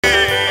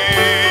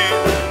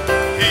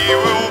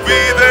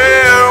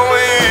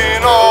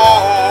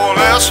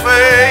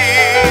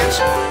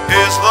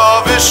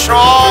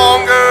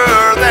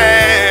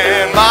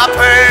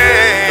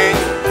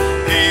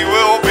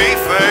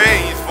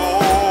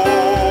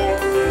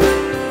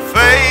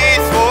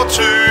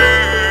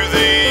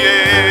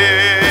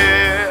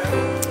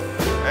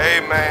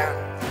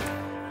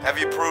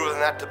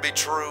that to be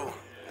true,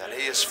 that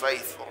He is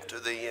faithful to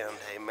the end.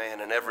 Amen.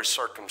 In every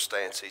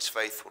circumstance, He's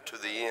faithful to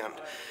the end.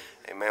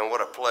 Amen. What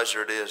a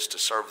pleasure it is to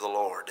serve the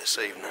Lord this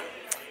evening.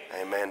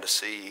 Amen. To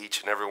see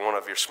each and every one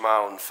of your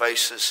smiling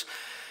faces.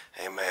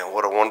 Amen.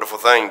 What a wonderful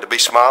thing to be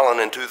smiling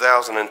in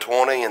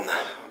 2020, and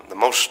the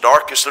most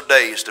darkest of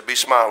days to be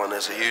smiling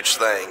is a huge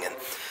thing. And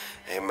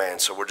amen.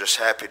 So we're just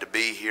happy to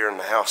be here in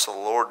the house of the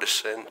Lord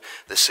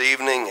this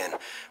evening, and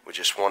we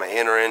just want to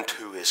enter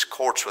into His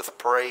courts with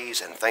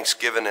praise and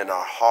thanksgiving in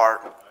our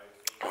heart.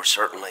 We're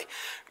certainly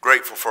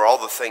grateful for all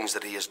the things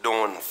that He is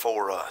doing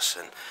for us,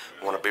 and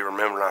want to be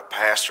remembering our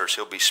pastors.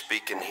 He'll be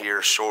speaking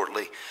here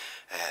shortly.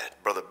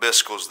 Brother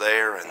Biscoe's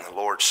there, and the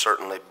Lord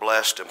certainly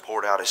blessed and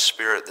poured out His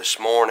Spirit this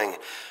morning.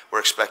 We're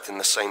expecting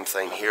the same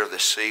thing here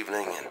this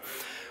evening, and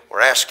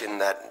we're asking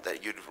that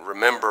you'd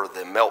remember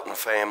the Melton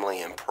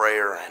family in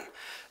prayer,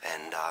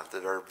 and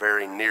they're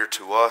very near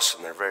to us,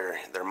 and they're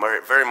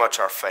very much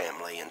our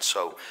family, and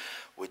so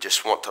we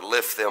just want to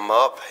lift them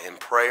up in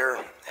prayer,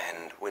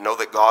 and we know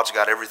that God's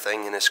got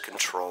everything in His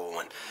control,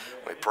 and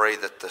we pray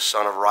that the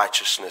Son of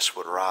Righteousness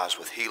would rise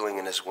with healing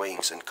in His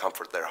wings and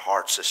comfort their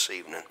hearts this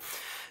evening.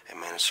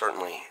 Amen. It's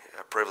certainly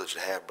a privilege to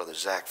have Brother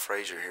Zach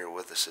Frazier here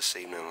with us this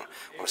evening.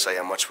 I want to say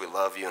how much we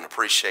love you and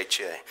appreciate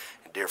you,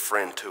 a dear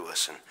friend to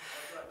us, and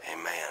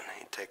amen.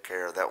 You take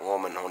care of that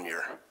woman on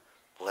your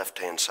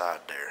left-hand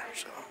side there.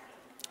 So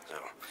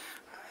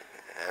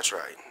that's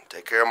right.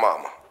 Take care of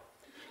Mama.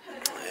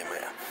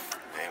 Amen.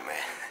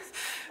 Amen.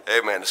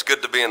 Amen. It's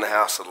good to be in the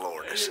house of the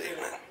Lord this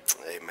evening.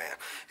 Amen.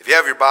 If you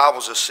have your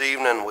Bibles this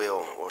evening,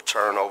 we'll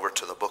turn over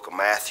to the book of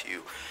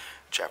Matthew,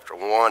 chapter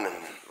 1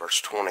 and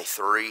verse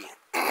 23,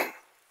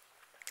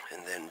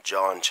 and then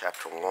John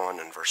chapter 1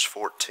 and verse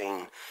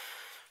 14,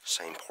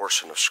 same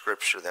portion of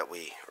Scripture that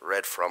we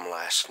read from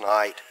last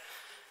night.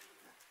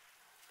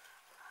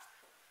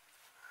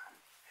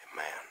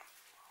 Amen.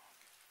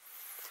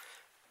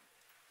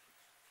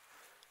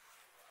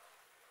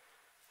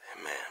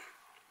 Amen.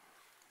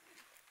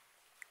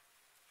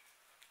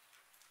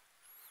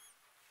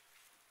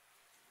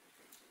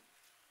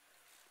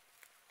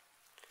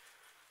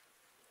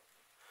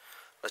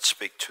 Let's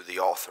speak to the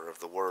author of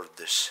the word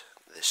this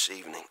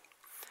evening.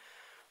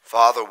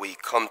 Father, we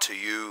come to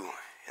you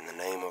in the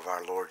name of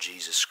our Lord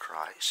Jesus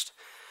Christ.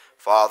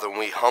 Father,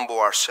 we humble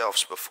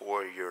ourselves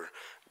before your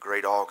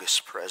great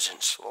august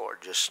presence,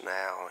 Lord, just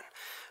now. And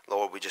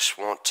Lord,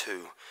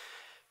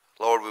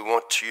 we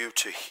want you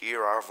to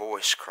hear our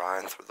voice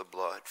crying through the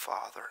blood,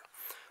 Father.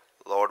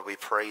 Lord, we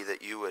pray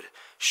that you would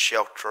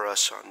shelter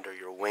us under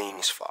your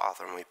wings,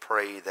 Father, and we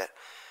pray that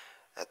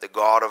the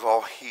God of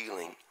all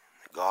healing,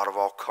 the God of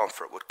all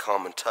comfort would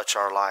come and touch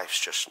our lives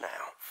just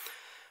now.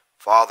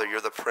 Father, you're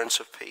the Prince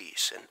of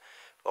Peace, and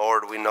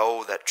Lord, we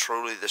know that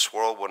truly this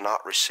world will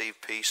not receive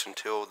peace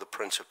until the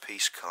Prince of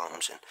Peace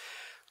comes. And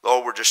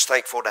Lord, we're just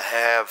thankful to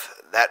have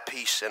that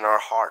peace in our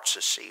hearts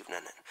this evening.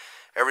 And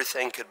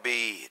everything could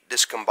be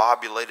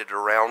discombobulated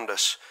around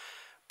us,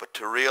 but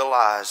to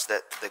realize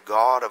that the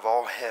God of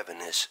all heaven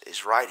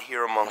is right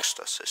here amongst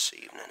us this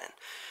evening. And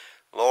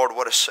Lord,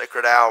 what a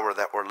sacred hour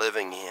that we're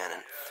living in.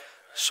 And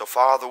so,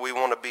 Father, we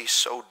want to be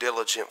so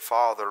diligent,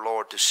 Father,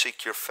 Lord, to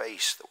seek your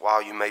face that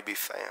while you may be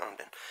found.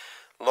 And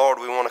Lord,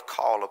 we want to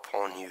call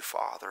upon you,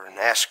 Father, and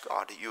ask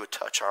God that you would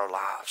touch our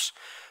lives.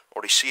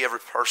 Lord, you see every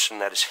person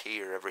that is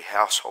here, every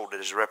household that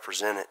is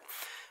represented.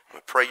 We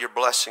pray your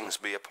blessings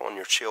be upon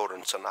your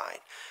children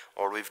tonight.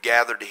 Lord, we've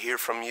gathered to hear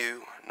from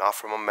you, not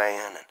from a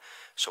man. And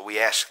so we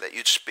ask that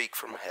you'd speak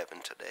from heaven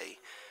today.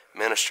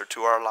 Minister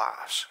to our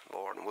lives,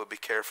 Lord, and we'll be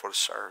careful to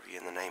serve you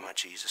in the name of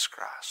Jesus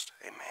Christ.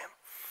 Amen.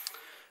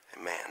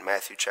 Amen.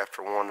 Matthew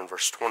chapter 1 and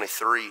verse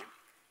 23.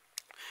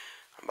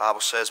 The Bible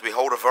says,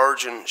 "Behold, a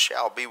virgin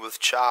shall be with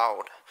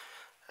child."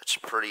 That's a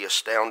pretty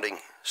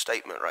astounding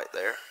statement right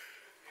there.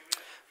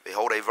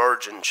 "Behold, a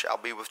virgin shall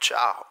be with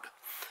child,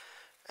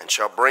 and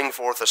shall bring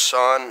forth a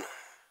son,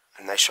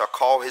 and they shall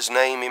call his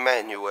name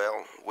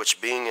Emmanuel, which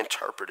being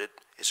interpreted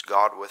is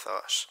God with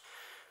us."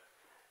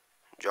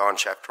 John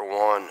chapter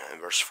 1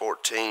 and verse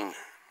 14.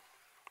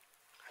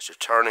 As you're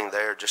turning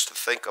there, just to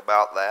think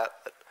about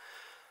that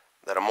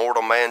a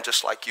mortal man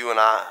just like you and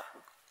I,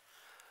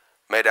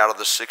 made out of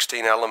the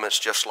 16 elements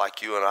just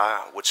like you and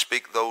I, would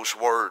speak those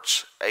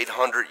words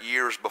 800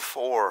 years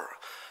before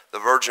the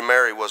Virgin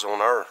Mary was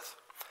on earth.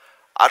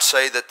 I'd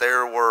say that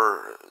there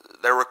were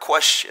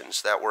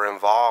questions that were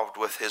involved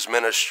with his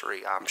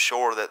ministry. I'm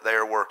sure that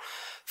there were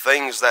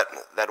things that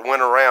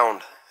went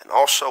around, and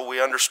also we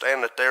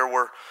understand that there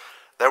were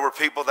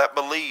people that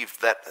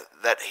believed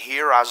that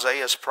hear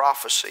Isaiah's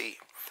prophecy.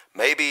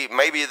 Maybe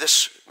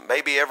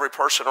every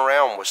person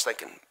around was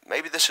thinking,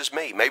 maybe this is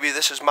me, maybe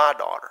this is my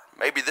daughter,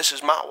 maybe this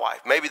is my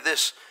wife, maybe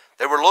this.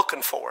 They were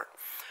looking for it.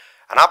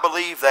 And I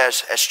believe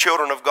that as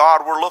children of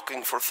God, we're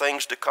looking for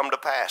things to come to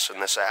pass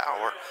in this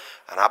hour.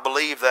 And I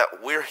believe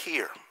that we're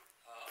here.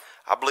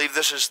 I believe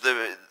this is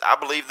the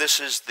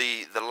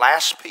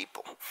last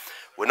people.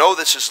 We know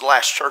this is the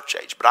last church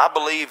age, but I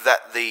believe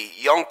that the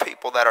young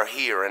people that are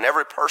here and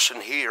every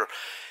person here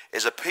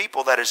is a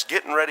people that is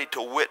getting ready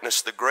to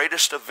witness the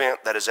greatest event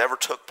that has ever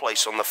took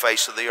place on the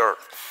face of the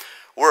earth.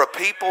 We're a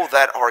people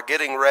that are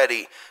getting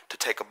ready to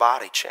take a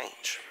body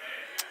change.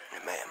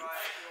 Amen.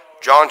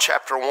 John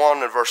chapter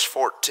 1 and verse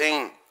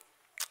 14.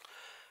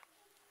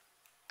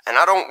 And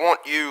I don't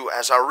want you,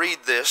 as I read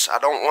this, I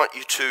don't want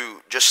you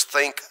to just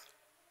think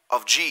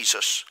of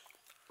Jesus,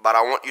 but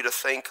I want you to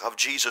think of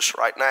Jesus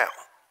right now.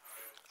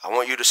 I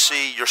want you to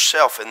see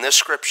yourself in this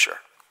scripture.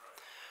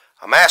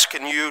 I'm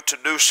asking you to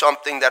do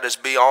something that is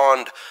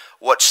beyond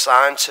what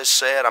science has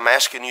said. I'm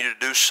asking you to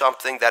do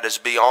something that is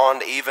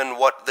beyond even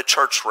what the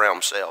church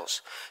realm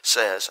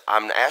says.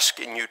 I'm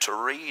asking you to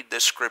read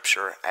this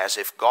scripture as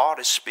if God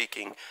is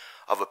speaking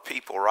of a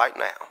people right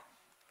now,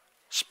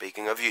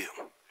 speaking of you.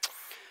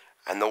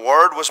 And the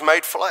Word was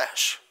made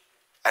flesh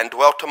and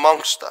dwelt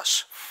amongst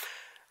us.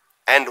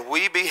 And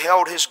we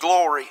beheld his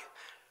glory,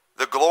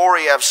 the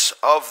glory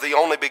of the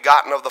only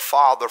begotten of the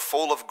Father,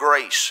 full of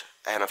grace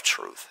and of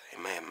truth.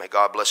 Amen. May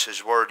God bless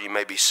his word. You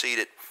may be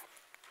seated.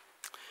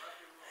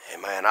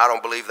 Amen. I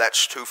don't believe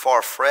that's too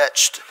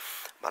far-fetched,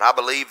 but I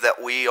believe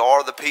that we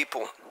are the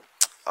people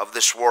of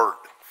this word.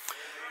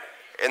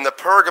 In the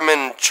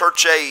Pergamon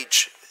church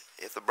age,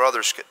 if the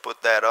brothers could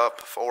put that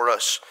up for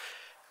us,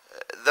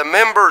 the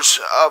members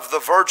of the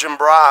virgin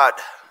bride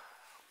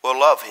will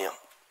love him.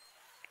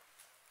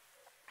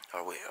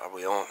 Are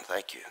we on?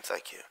 Thank you.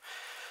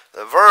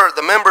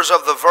 The members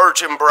of the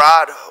virgin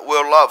bride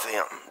will love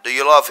him. Do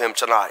you love him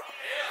tonight?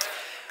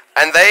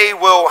 And they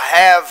will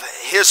have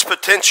his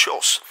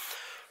potentials,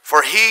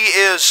 for he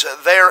is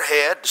their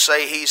head.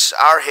 Say, he's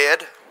our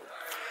head.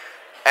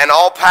 And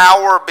all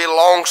power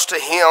belongs to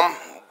him.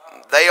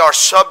 They are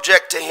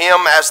subject to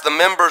him as the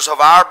members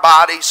of our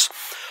bodies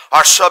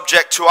are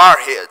subject to our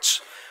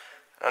heads.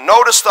 Now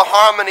notice the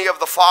harmony of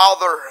the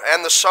Father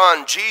and the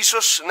Son.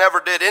 Jesus never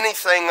did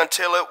anything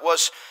until it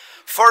was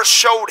first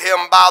showed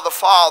him by the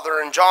Father.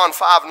 In John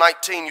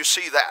 5:19 you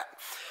see that.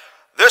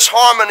 This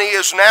harmony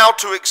is now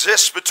to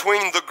exist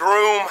between the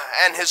groom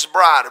and his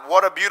bride.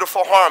 What a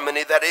beautiful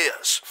harmony that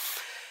is.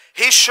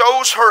 He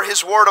shows her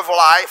his word of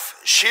life.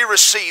 She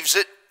receives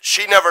it.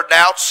 She never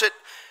doubts it.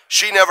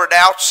 She never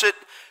doubts it.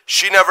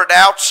 She never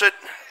doubts it.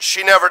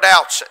 She never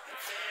doubts it.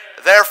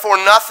 Therefore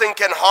nothing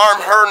can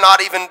harm her,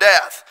 not even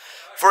death.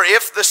 For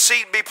if the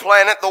seed be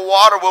planted, the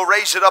water will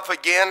raise it up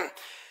again.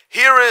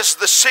 Here is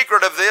the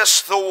secret of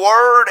this. The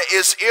word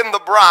is in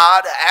the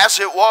bride as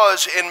it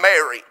was in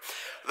Mary.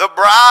 The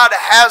bride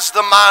has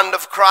the mind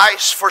of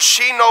Christ, for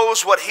she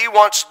knows what he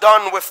wants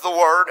done with the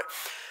word.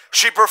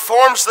 She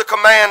performs the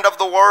command of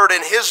the word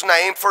in his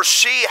name, for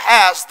she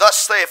has, thus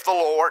saith the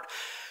Lord.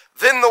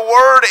 Then the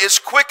word is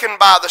quickened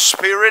by the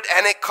Spirit,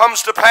 and it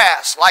comes to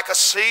pass. Like a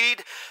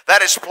seed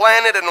that is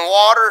planted in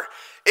water,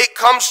 it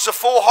comes to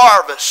full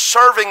harvest,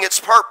 serving its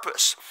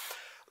purpose.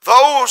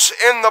 Those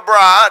in the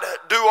bride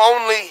do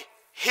only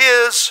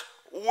his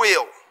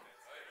will.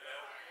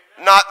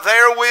 Not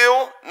their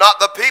will, not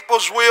the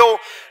people's will,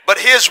 but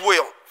his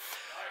will.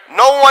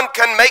 No one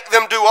can make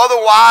them do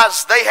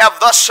otherwise. They have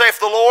thus saith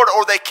the Lord,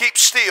 or they keep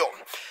still.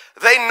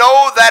 They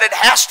know that it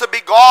has to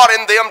be God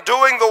in them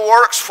doing the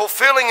works,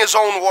 fulfilling his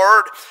own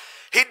word.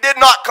 He did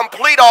not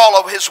complete all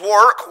of his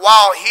work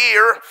while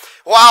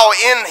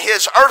in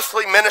his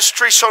earthly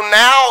ministry. So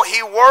now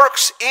he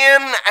works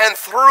in and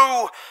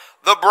through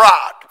the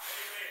bride.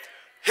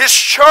 His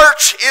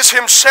church is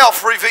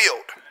himself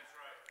revealed.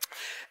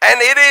 And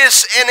it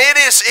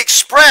is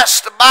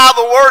expressed by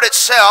the word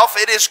itself.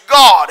 It is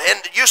God.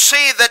 And you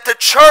see that the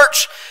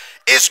church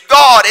is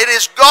God. It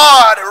is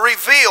God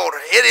revealed.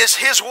 It is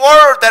his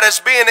word that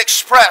is being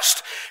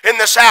expressed in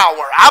this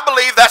hour. I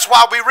believe that's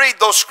why we read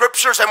those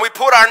scriptures and we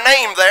put our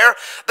name there.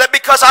 That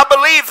because I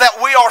believe that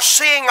we are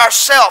seeing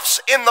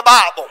ourselves in the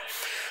Bible.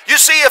 You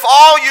see, if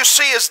all you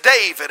see is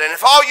David, and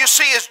if all you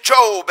see is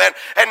Job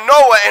and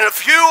Noah, and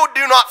if you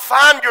do not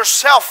find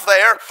yourself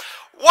there,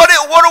 what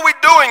are we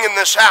doing in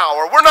this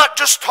hour? We're not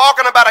just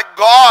talking about a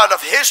God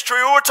of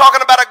history. We're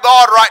talking about a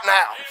God right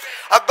now.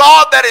 A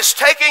God that is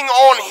taking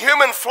on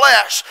human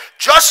flesh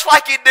just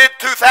like he did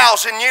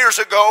 2,000 years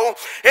ago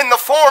in the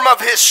form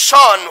of his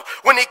Son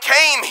when he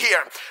came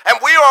here. And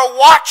we are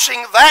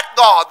watching that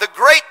God, the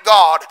great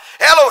God,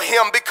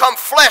 Elohim, become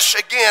flesh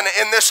again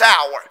in this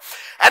hour.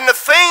 And the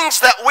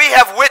things that we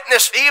have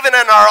witnessed even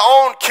in our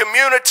own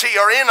community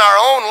or in our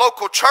own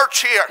local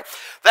church here,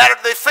 that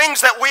are the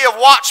things that we have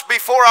watched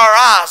before our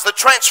eyes, the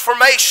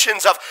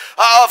transformations of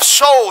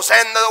souls,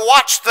 and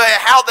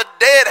how the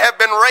dead have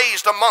been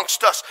raised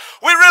amongst us.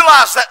 We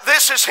realize that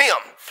this is him.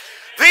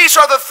 These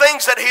are the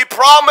things that he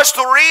promised.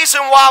 The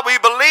reason why we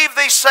believe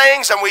these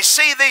things and we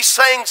see these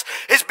things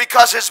is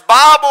because his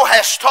Bible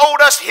has told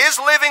us, his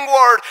living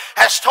word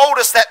has told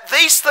us that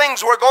these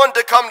things were going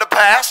to come to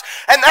pass.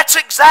 And that's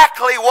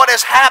exactly what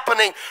is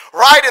happening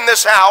right in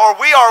this hour.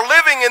 We are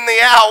living in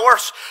the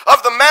hours of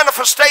the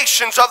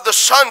manifestations of the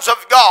sons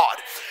of God.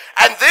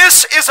 And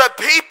this is a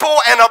people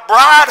and a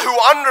bride who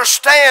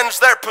understands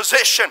their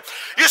position.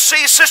 You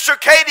see, Sister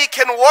Katie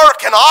can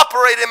work and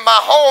operate in my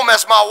home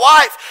as my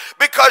wife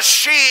because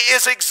she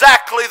is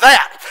exactly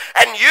that.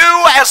 And you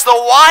as the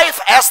wife,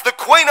 as the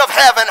Queen of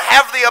Heaven,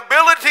 have the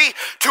ability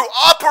to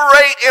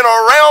operate in a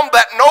realm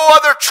that no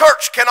other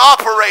church can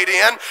operate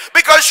in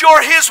because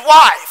you're his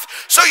wife.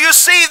 So you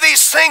see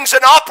these things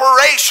in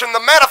operation,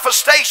 the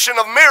manifestation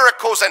of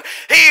miracles and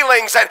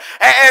healings and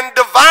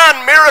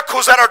divine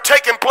miracles that are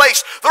taking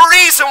place. The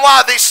reason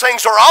why these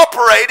things are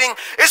operating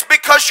is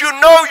because you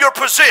know your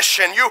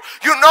position. You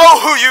know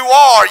who you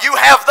are. You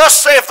have thus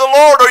saith the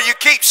Lord, or you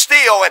keep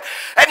still.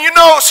 And you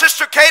know,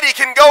 Sister Katie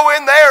can go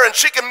in there and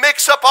she can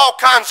mix up all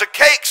kinds of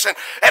cakes and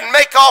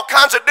make all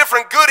kinds of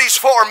different goodies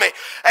for me.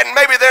 And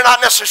maybe they're not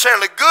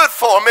necessarily good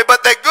for me,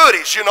 but they're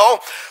goodies, you know.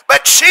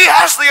 But she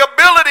has the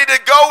ability to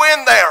go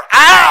in there.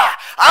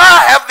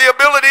 I have the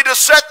ability to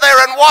sit there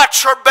and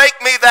watch her bake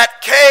me that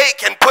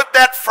cake and put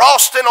that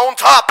frosting on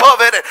top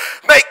of it and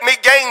make me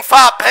gain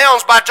 5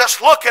 pounds by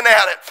just looking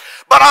at it.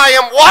 But I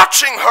am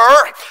watching her.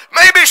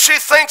 Maybe she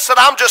thinks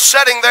that I'm just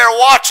sitting there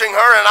watching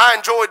her, and I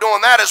enjoy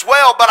doing that as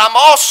well, but I'm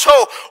also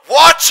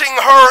watching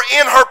her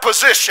in her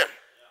position.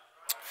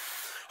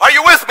 Are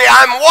you with me?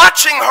 I'm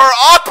watching her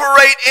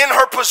operate in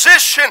her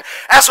position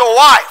as a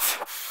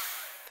wife.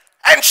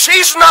 And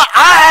she's not,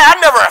 I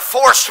never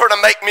forced her to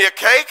make me a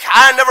cake.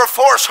 I never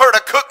forced her to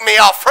cook me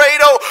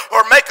Alfredo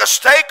or make a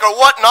steak or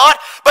whatnot.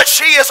 But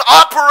she is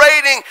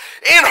operating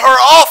in her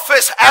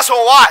office as a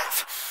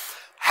wife.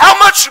 How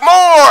much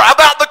more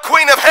about the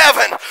Queen of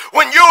Heaven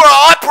when you are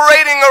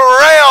operating a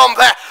realm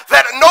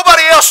that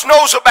nobody else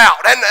knows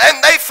about, and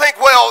they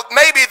think, well,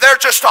 maybe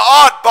they're just an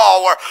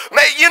oddball, or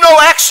you know,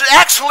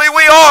 actually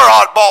we are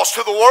oddballs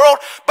to the world,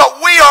 but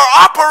we are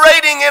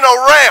operating in a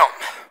realm.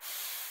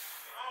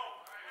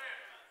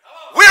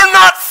 We're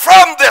not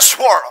from this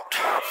world.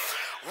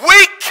 We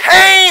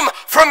came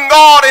from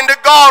God, and to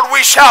God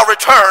we shall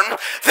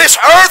return. This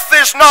earth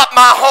is not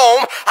my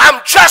home. I'm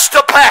just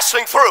a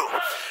passing through.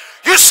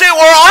 You see,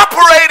 we're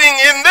operating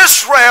in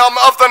this realm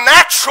of the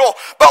natural,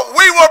 but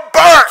we were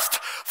birthed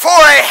for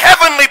a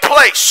heavenly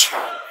place.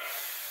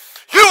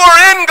 You are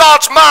in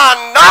God's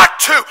mind not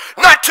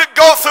to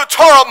go through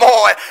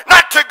turmoil,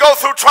 not to go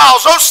through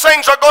trials. Those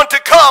things are going to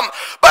come.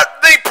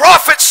 But the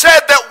prophet said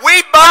that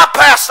we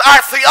bypass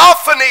our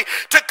theophany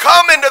to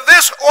come into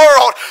this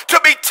world to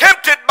be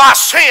tempted by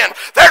sin.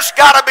 There's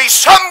got to be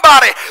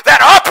somebody that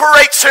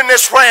operates in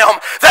this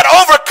realm that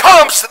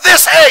overcomes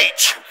this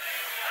age.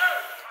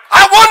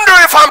 I wonder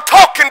if I'm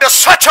talking to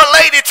such a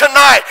lady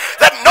tonight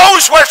that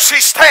knows where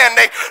she's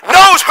standing,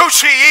 knows who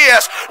she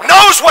is,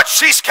 knows what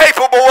she's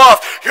capable of.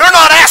 You're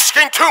not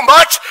asking too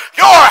much.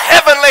 Your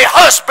heavenly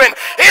husband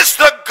is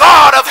the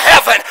God of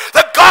heaven,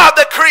 the God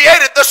that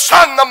created the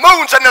sun, the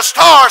moons, and the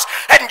stars,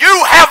 and you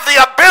have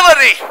the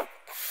ability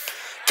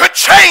to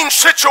change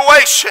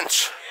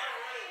situations.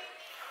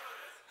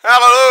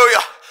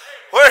 Hallelujah.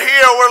 We're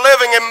here, we're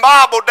living in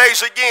Bible days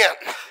again.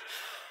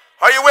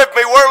 Are you with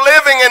me? We're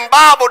living in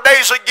Bible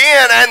days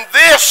again, and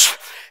this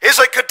is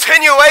a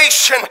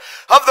continuation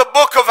of the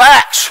book of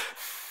Acts.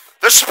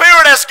 The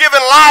Spirit has given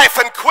life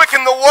and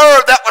quickened the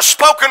word that was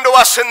spoken to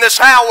us in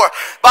this hour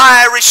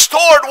by a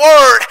restored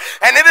word,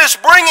 and it is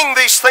bringing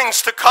these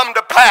things to come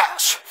to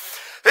pass.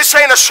 This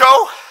ain't a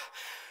show.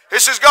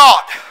 This is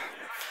God.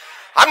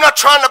 I'm not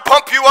trying to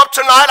pump you up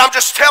tonight. I'm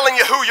just telling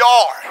you who you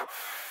are.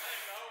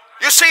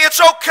 You see, it's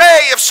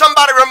okay if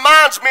somebody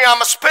reminds me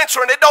I'm a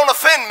Spencer and it don't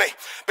offend me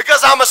because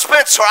I'm a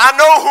Spencer. I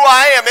know who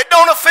I am. It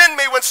don't offend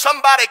me when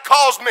somebody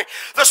calls me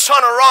the son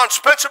of Ron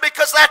Spencer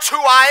because that's who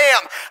I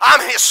am.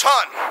 I'm his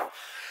son.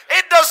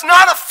 It does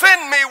not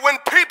offend me when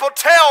people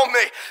tell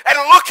me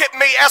and look at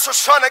me as a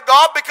son of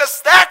God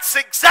because that's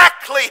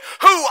exactly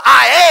who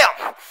I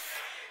am.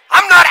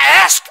 I'm not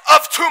asked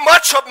of too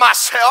much of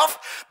myself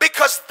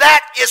because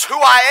that is who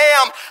I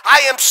am.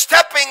 I am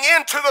stepping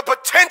into the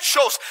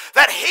potentials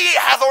that He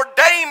hath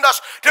ordained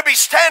us to be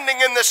standing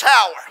in this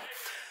hour.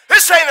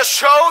 This ain't a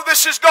show,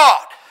 this is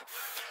God.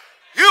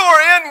 You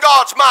are in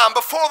God's mind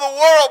before the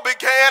world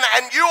began,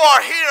 and you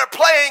are here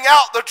playing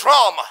out the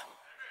drama.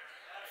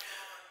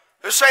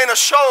 This ain't a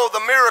show,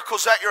 the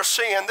miracles that you're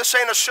seeing. This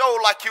ain't a show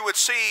like you would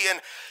see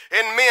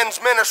in men's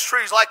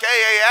ministries like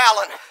A.A.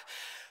 Allen.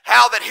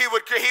 How that he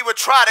would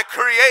try to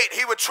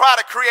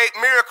create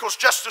miracles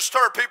just to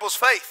stir people's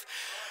faith.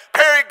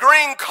 Perry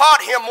Green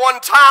caught him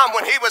one time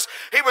when he was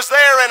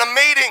there in a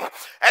meeting,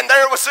 and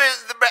there was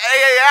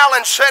A.A.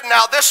 Allen said,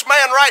 now this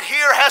man right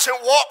here hasn't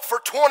walked for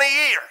 20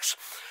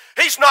 years.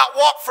 He's not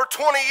walked for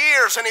 20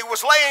 years, and he was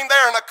laying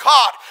there in a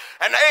cot,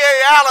 and A.A.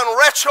 Allen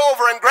reached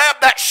over and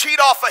grabbed that sheet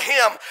off of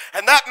him,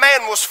 and that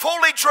man was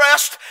fully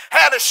dressed,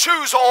 had his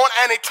shoes on,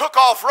 and he took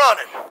off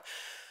running.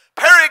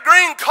 Perry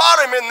Green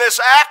caught him in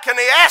this act, and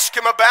he asked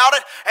him about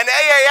it, and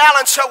A.A.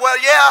 Allen said, well,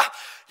 yeah,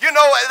 you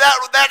know,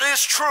 that is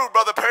true,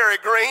 Brother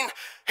Perry Green.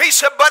 He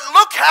said, but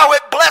look how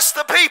it blessed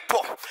the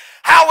people,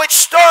 how it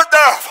stirred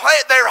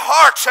their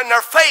hearts and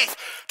their faith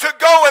to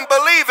go and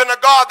believe in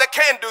a God that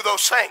can do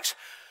those things.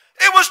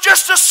 It was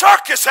just a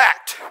circus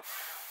act.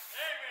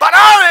 But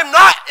I am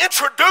not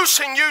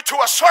introducing you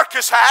to a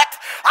circus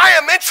act. I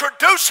am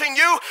introducing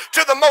you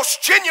to the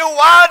most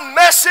genuine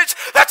message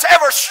that's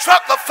ever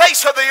struck the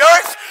face of the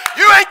earth.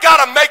 You ain't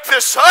got to make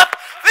this up.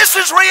 This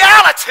is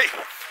reality.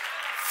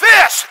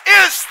 This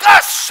is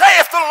thus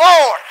saith the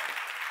Lord.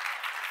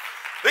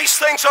 These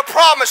things are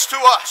promised to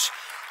us.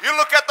 You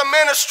look at the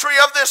ministry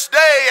of this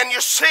day and you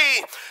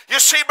see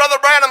Brother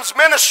Branham's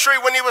ministry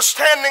when he was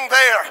standing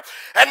there.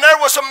 And there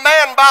was a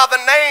man by the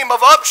name of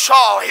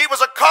Upshaw. He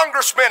was a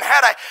congressman,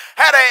 had a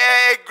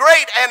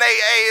great and a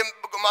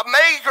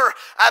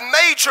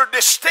major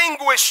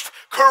distinguished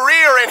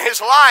career in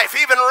his life,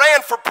 even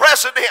ran for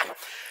president.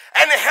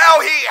 And how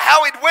he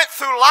went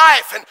through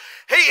life, and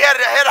he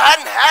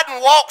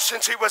hadn't walked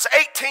since he was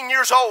 18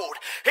 years old.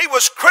 He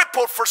was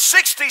crippled for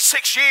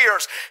 66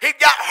 years. He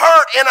got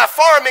hurt in a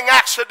farming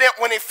accident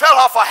when he fell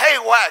off a hay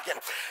wagon,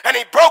 and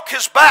he broke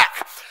his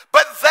back.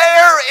 But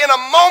there, in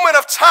a moment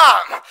of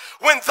time,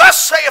 when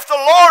thus saith the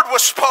Lord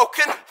was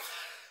spoken,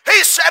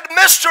 he said,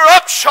 Mr.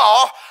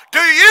 Upshaw, do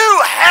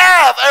you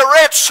have a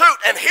red suit?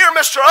 And here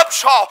Mr.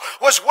 Upshaw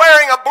was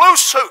wearing a blue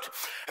suit.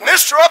 And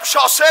Mr.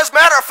 Upshaw says,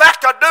 matter of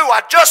fact, I do.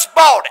 I just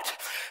bought it.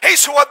 He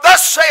said, well,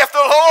 thus saith the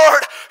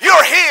Lord,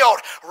 you're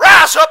healed.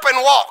 Rise up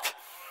and walk.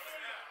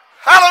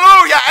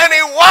 Hallelujah. And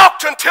he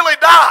walked until he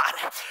died.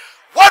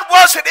 What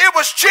was it? It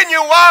was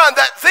genuine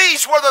that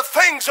these were the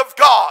things of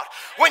God.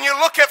 When you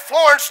look at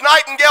Florence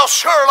Nightingale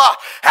Sherlock,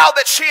 how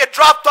that she had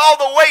dropped all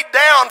the way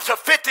down to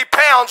 50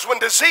 pounds when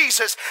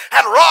diseases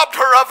had robbed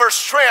her of her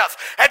strength.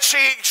 And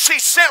she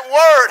sent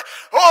word,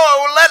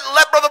 oh,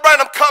 let Brother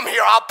Branham come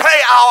here.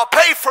 I'll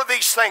pay for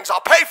these things.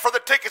 I'll pay for the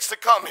tickets to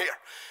come here.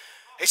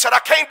 He said, I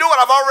can't do it.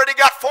 I've already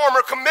got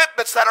former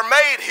commitments that are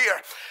made here.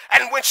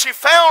 And when she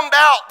found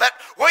out that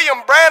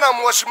William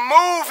Branham was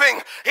moving,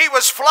 he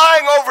was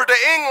flying over to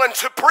England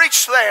to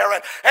preach there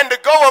and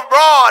to go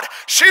abroad,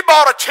 she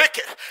bought a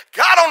ticket,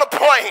 got on a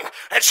plane,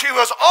 and she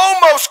was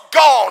almost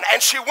gone.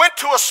 And she went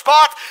to a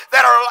spot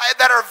that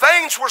her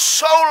veins were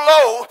so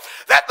low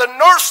that the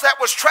nurse that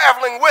was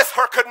traveling with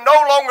her could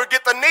no longer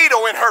get the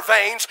needle in her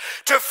veins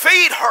to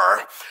feed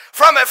her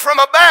from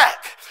a bag.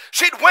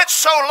 She'd went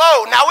so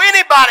low. Now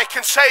anybody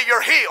can say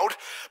you're healed,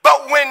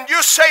 but when you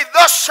say,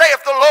 thus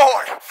saith the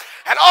Lord,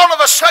 and all of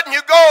a sudden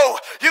you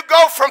go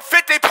from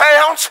 50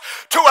 pounds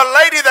to a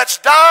lady that's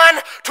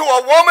dying, to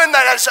a woman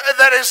that is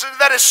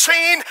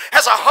seen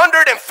as a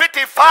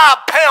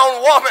 155-pound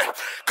woman,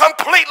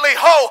 completely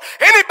whole.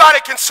 Anybody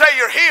can say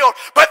you're healed,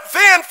 but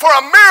then for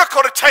a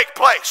miracle to take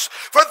place,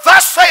 for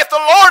thus saith the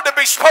Lord to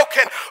be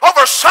spoken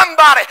over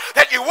somebody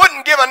that you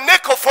wouldn't give a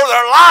nickel for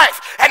their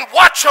life and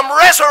watch them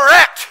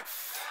resurrect.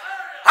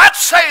 I'd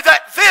say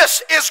that this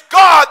is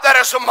God that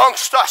is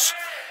amongst us.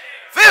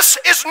 This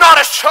is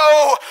not a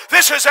show.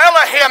 This is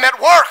Elohim at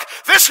work.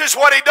 This is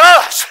what he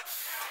does.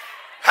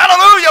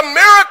 Hallelujah.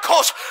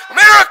 Miracles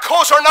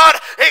are not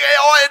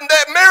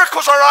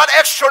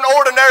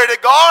extraordinary to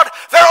God.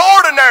 They're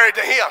ordinary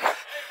to him.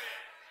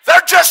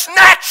 They're just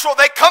natural.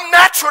 They come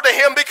natural to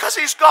him because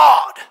he's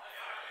God.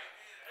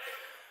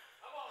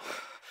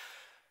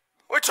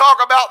 We talk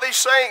about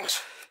these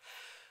things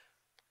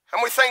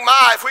and we think,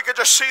 my, if we could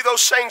just see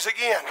those things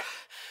again.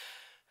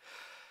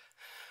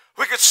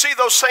 We could see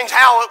those things,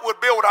 how it would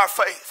build our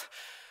faith.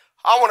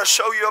 I want to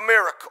show you a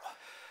miracle.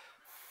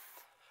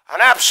 An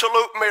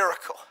absolute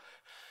miracle.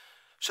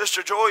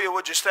 Sister Julia,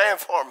 would you stand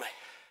for me?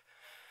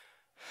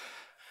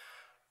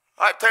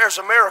 Right there's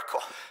a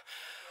miracle.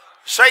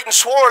 Satan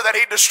swore that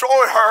he'd destroy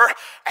her,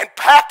 and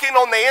packing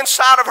on the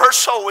inside of her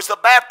soul is the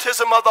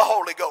baptism of the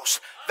Holy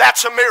Ghost.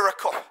 That's a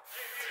miracle.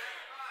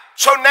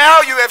 So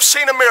now you have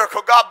seen a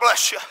miracle. God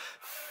bless you.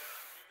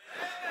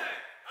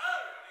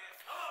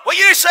 Well,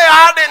 you say,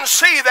 I didn't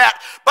see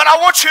that, but I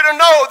want you to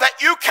know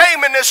that you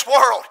came in this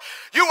world.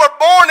 You were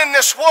born in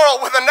this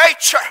world with a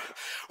nature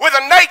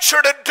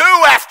to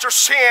do after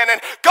sin and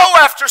go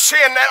after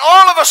sin. And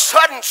all of a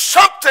sudden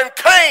something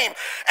came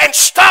and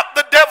stopped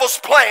the devil's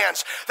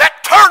plans,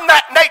 that turned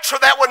that nature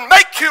that would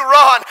make you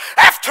run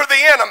after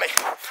the enemy,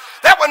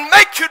 that would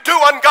make you do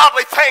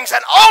ungodly things.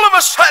 And all of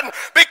a sudden,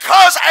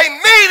 because a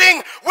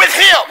meeting with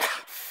him,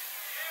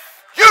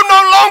 you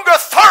no longer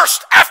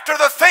thirst after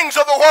the things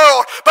of the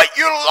world, but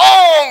you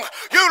long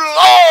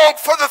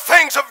for the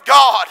things of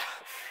God.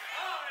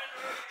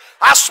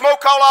 I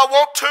smoke all I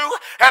want to,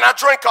 and I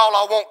drink all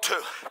I want to.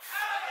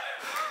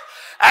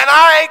 And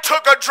I ain't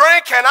took a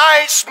drink and I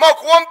ain't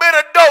smoked one bit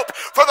of dope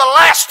for the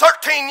last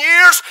 13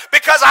 years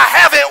because I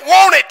haven't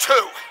wanted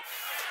to.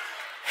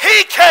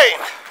 He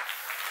came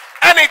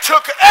and he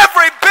took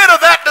every bit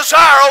of that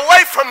desire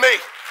away from me.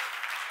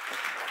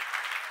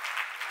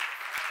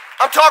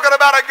 I'm talking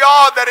about a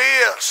God that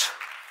is,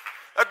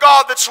 a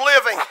God that's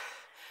living,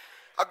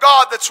 a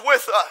God that's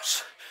with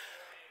us.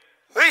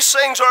 These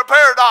things are a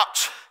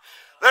paradox.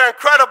 They're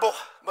incredible,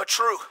 but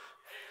true.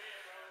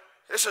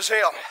 This is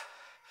him.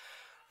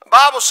 The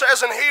Bible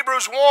says in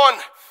Hebrews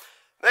 1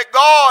 that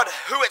God,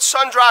 who at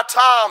sundry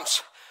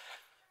times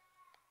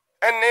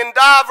and in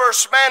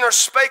diverse manners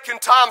spake in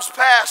times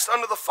past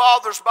unto the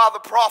fathers by the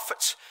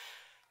prophets,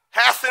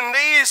 hath in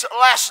these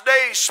last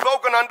days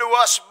spoken unto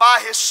us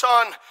by his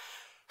Son,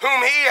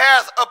 whom he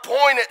hath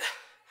appointed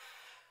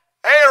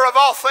heir of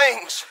all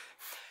things,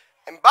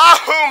 and by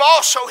whom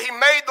also he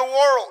made the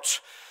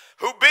worlds,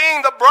 who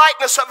being the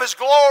brightness of his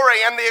glory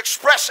and the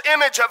express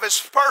image of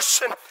his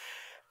person,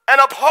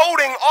 and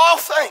upholding all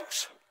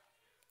things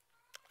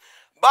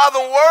by the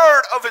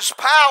word of his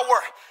power,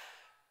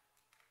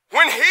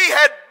 when he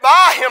had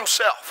by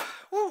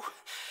himself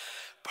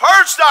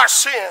purged our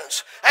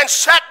sins and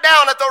sat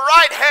down at the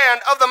right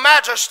hand of the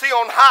majesty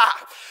on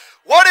high.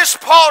 What is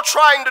Paul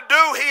trying to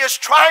do? He is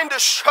trying to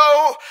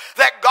show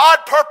that God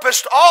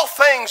purposed all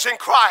things in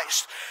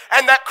Christ,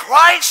 and that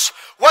Christ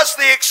was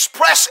the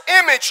express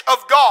image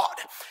of God.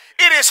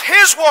 It is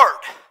his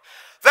word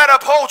that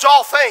upholds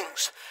all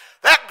things.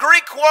 That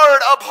Greek word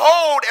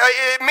uphold,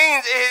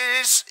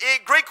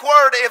 Greek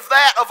word if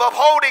that of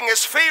upholding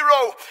is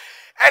phero,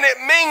 and it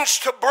means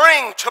to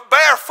bring, to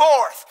bear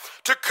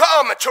forth, to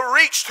come, to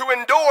reach, to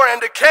endure,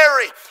 and to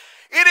carry.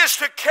 It is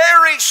to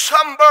carry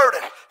some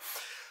burden,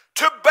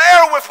 to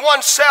bear with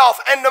oneself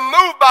and to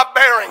move by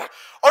bearing,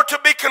 or to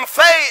be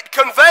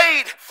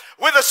conveyed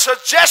with a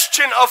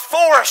suggestion of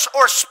force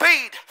or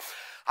speed.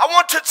 I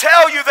want to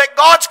tell you that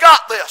God's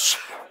got this.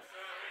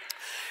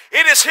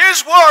 It is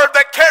his word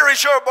that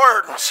carries your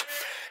burdens.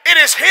 It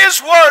is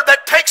his word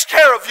that takes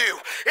care of you.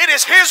 It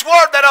is his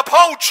word that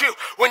upholds you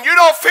when you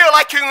don't feel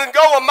like you can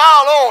go a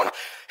mile on.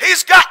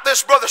 He's got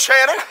this, Brother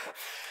Shannon.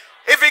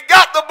 If he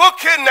got the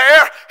book in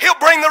there, he'll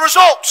bring the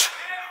results.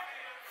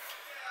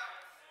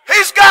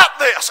 He's got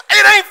this.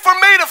 It ain't for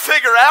me to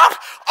figure out.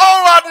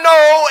 All I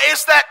know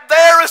is that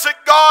there is a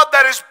God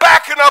that is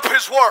backing up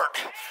his word.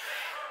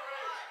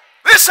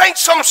 This ain't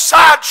some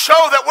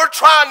sideshow that we're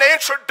trying to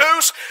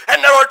introduce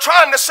and that we're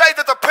trying to say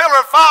that the pillar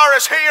of fire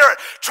is here,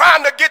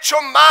 trying to get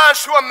your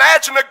minds to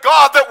imagine a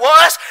God that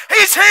was.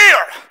 He's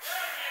here.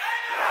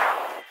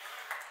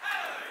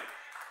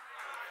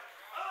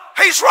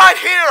 He's right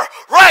here,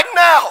 right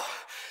now.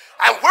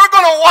 And we're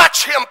going to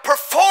watch him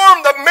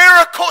perform the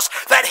miracles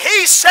that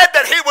he said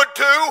that he would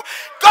do.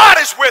 God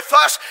is with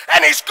us,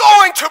 and he's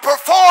going to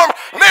perform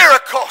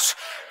miracles.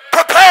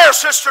 Prepare,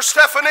 Sister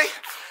Stephanie.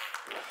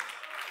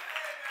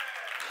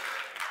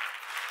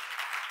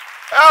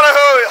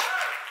 Hallelujah.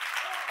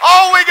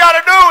 All we got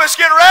to do is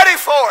get ready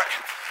for it.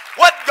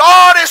 What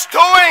God is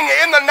doing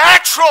in the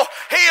natural,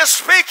 he is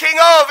speaking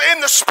of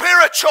in the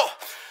spiritual.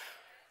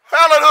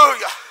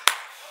 Hallelujah.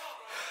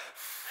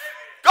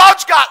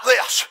 God's got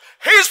this.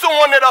 He's the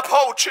one that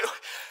upholds you.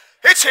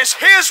 It's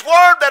his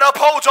word that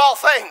upholds all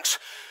things.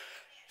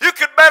 You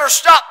could better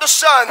stop the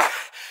sun.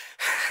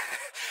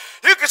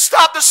 You could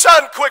stop the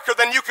sun quicker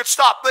than you could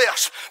stop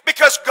this,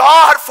 because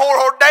God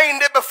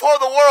foreordained it before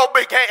the world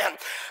began.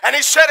 And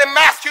he said in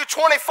Matthew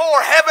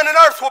 24, heaven and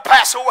earth will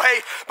pass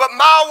away, but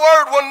my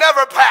word will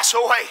never pass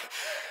away.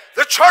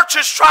 The church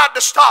has tried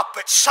to stop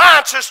it.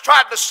 Science has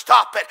tried to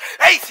stop it.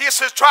 Atheists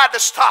has tried to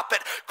stop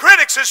it.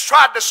 Critics has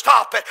tried to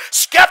stop it.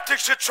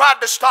 Skeptics have tried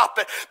to stop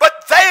it. But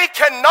they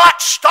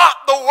cannot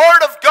stop the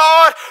word of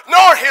God,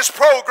 nor his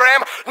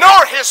program,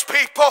 nor his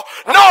people,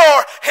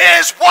 nor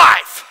his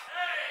wife.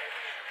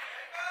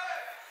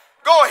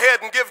 Go ahead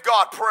and give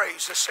God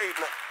praise this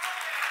evening.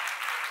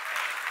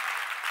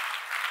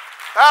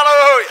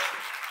 Hallelujah.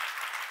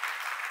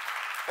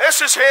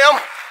 This is him.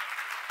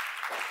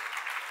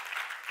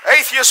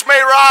 Atheists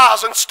may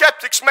rise and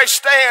skeptics may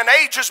stand.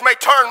 Ages may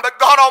turn, but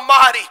God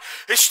Almighty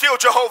is still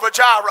Jehovah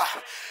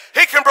Jireh.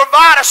 He can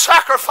provide a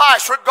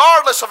sacrifice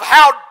regardless of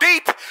how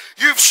deep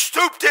you've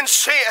stooped in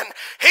sin.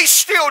 He's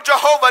still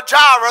Jehovah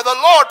Jireh.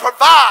 The Lord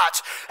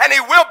provides, and he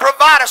will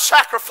provide a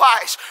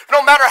sacrifice.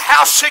 No matter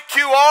how sick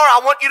you are,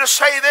 I want you to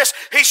say this,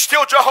 he's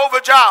still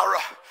Jehovah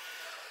Jireh.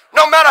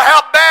 No matter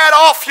how bad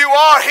off you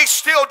are, he's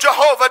still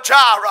Jehovah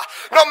Jireh.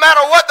 No matter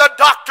what the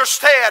doctor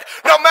said,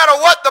 no matter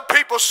what the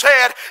people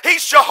said,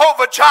 he's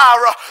Jehovah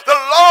Jireh. The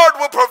Lord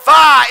will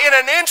provide in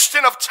an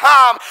instant of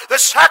time the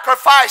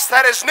sacrifice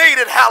that is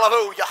needed.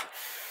 Hallelujah.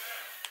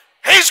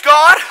 He's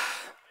God.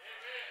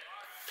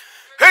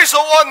 He's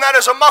the one that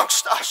is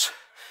amongst us.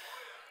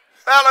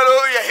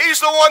 Hallelujah. He's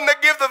the one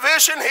that gives the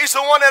vision. He's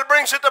the one that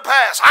brings it to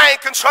pass. I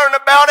ain't concerned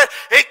about it.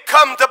 It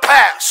come to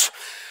pass.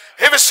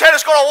 If it said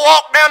it's going to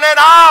walk down that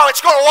aisle,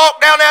 it's going to walk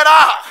down that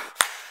aisle.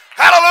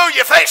 Hallelujah.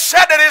 If they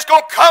said that it's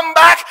going to come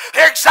back,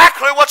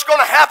 exactly what's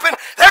going to happen,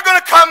 they're going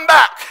to come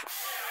back.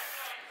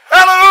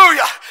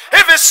 Hallelujah.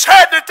 If it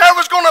said that there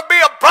was going to be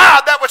a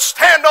bride that would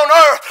stand on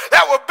earth,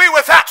 that would be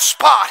without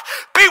spot,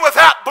 be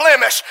without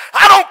blemish,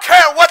 I don't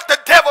care what the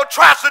devil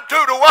tries to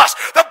do to us.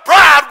 The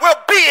bride will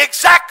be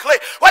exactly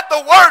what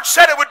the word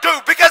said it would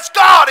do, because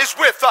God is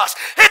with us.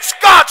 It's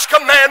God's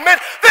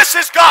commandment. This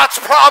is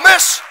God's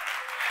promise.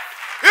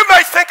 You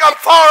may think I'm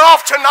far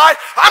off tonight.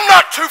 I'm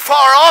not too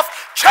far off.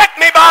 Check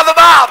me by the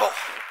Bible.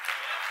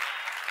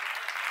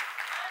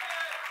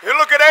 You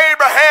look at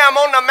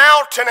Abraham on the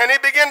mountain and he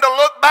began to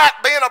look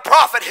back. Being a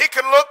prophet, he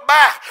can look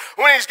back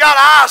when he's got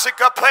Isaac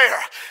up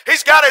there.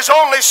 He's got his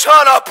only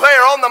son up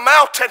there on the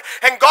mountain,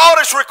 and God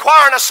is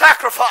requiring a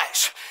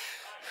sacrifice.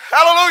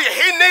 Hallelujah.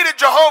 He needed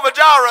Jehovah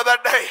Jireh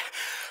that day.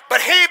 But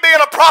he,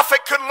 being a prophet,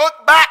 could look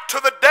back to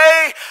the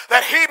day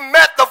that he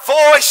met the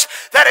voice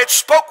that had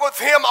spoke with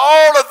him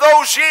all of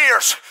those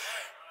years.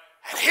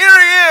 And here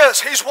he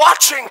is. He's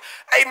watching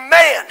a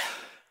man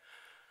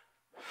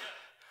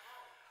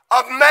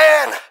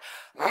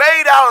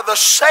made out of the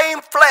same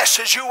flesh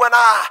as you and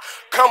I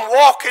come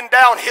walking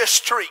down his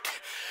street.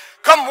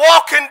 Come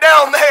walking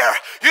down there.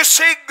 You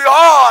see,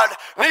 God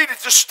needed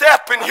to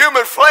step in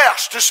human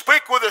flesh to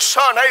speak with his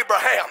son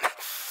Abraham.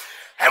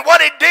 And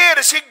what he did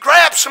is he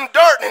grabbed some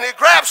dirt and he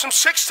grabbed some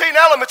 16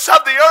 elements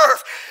of the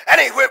earth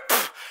and he went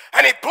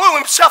and he blew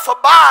himself a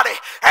body.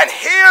 And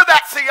here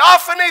that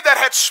theophany that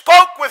had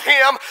spoke with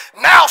him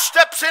now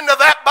steps into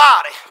that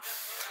body.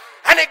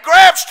 And he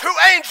grabs two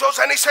angels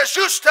and he says,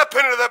 you step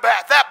into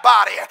that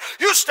body.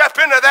 You step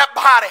into that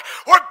body.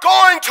 We're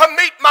going to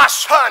meet my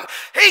son.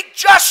 He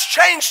just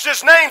changed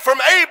his name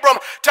from Abram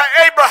to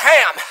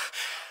Abraham.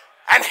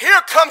 And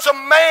here comes a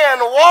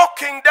man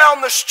walking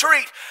down the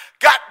street.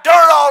 Got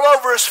dirt all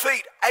over his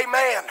feet.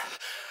 Amen.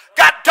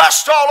 Got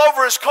dust all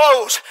over his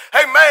clothes.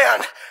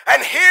 Amen.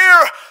 And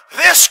here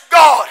this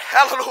God,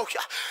 hallelujah,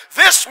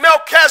 this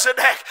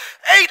Melchizedek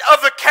ate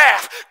of the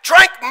calf,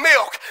 drank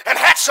milk, and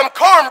had some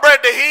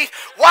cornbread to eat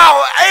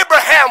while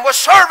Abraham was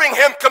serving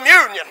him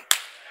communion.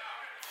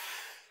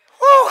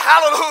 Woo,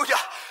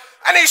 hallelujah.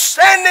 And he's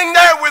standing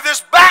there with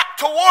his back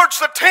towards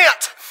the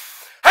tent.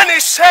 And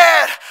he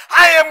said,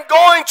 I am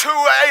coming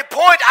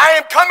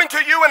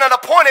to you in an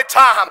appointed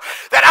time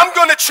that I'm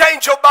going to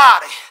change your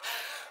body.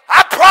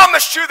 I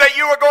promised you that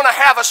you were going to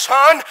have a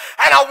son,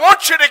 and I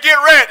want you to get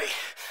ready.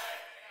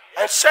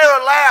 And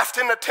Sarah laughed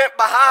in the tent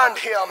behind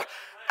him.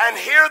 And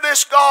here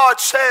this God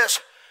says,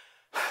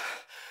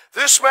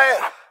 this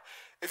man,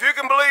 if you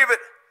can believe it,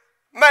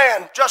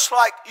 man just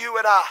like you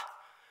and I,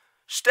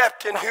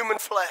 stepped in human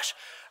flesh.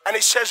 And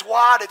he says,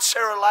 why did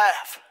Sarah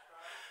laugh?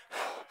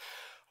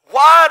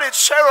 Why did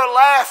Sarah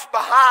laugh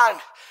behind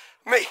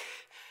me?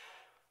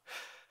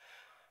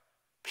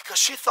 Because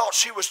she thought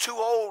she was too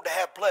old to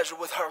have pleasure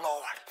with her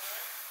Lord.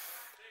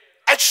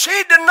 And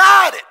she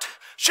denied it.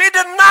 She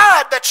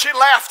denied that she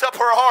laughed up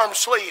her arm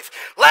sleeve,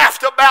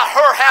 laughed about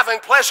her having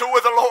pleasure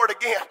with the Lord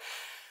again.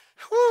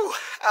 Whew,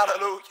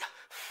 hallelujah.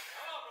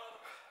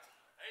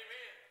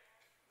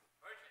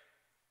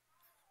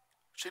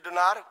 She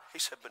denied it. He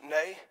said, but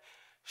nay,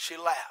 she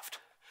laughed.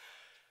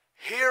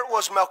 Here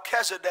was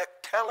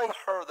Melchizedek telling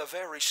her the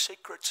very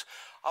secrets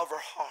of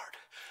her heart.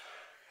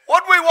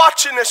 What we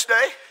watching this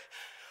day?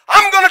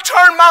 I'm going to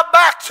turn my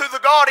back to the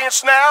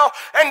audience now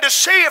and to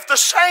see if the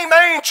same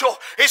angel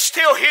is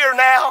still here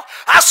now.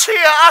 I see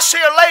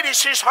a lady.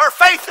 Her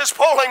faith is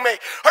pulling me.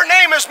 Her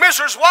name is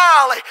Mrs.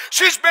 Wiley.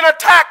 She's been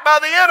attacked by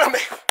the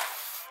enemy.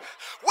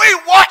 We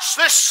watch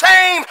this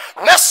same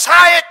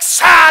messianic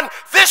sign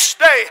this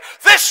day.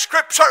 This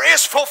scripture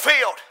is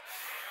fulfilled.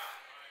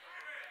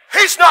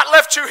 He's not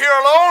left you here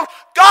alone.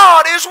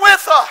 God is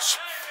with us.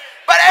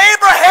 But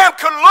Abraham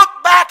could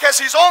look back as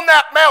he's on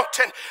that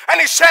mountain and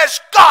he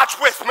says, God's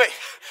with me.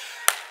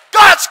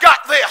 God's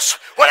got this.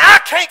 When I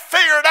can't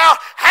figure it out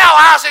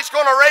how Isaac's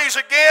going to raise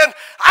again,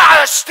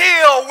 I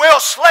still will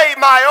slay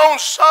my own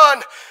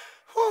son.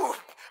 Whew.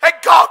 And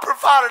God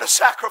provided a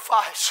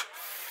sacrifice.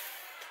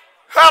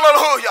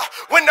 Hallelujah.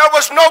 When there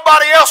was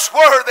nobody else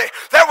worthy,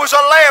 there was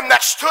a lamb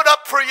that stood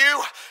up for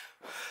you.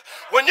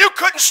 When you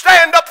couldn't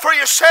stand up for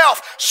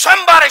yourself,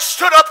 somebody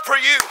stood up for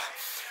you.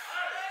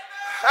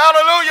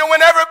 Hallelujah.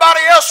 When everybody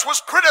else was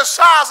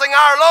criticizing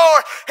our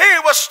Lord, he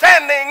was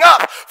standing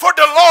up for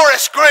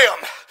Dolores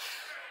Grimm.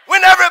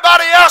 When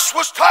everybody else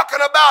was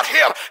talking about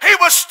him, he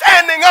was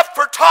standing up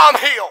for Tom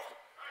Hill.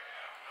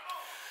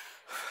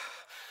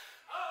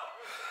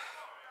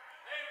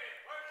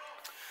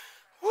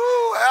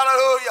 Woo,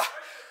 hallelujah.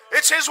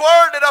 It's his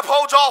word that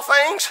upholds all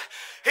things.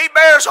 He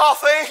bears all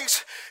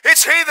things.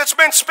 It's he that's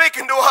been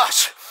speaking to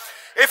us.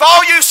 If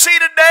all you see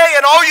today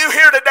and all you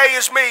hear today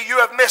is me, you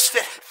have missed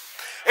it.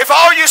 If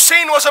all you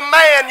seen was a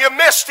man, you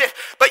missed it.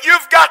 But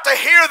you've got to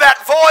hear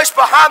that voice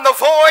behind the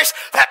voice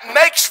that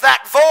makes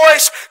that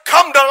voice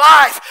come to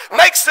life,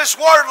 makes this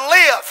word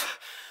live.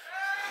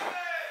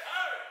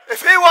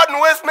 If he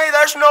wasn't with me,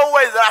 there's no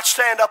way that I'd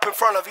stand up in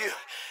front of you.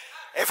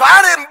 If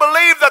I didn't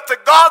believe that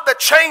the God that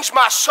changed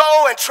my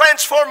soul and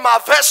transformed my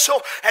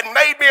vessel and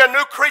made me a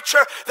new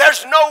creature,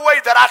 there's no way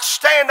that I'd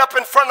stand up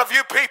in front of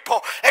you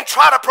people and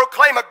try to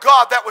proclaim a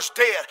God that was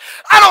dead.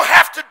 I don't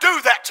have to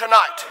do that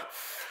tonight.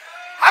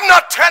 I'm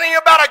not telling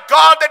you about a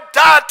God that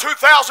died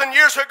 2,000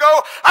 years ago.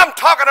 I'm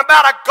talking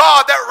about a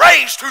God that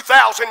raised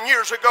 2,000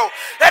 years ago.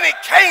 Then he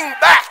came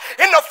back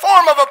in the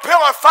form of a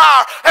pillar of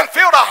fire and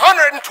filled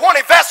 120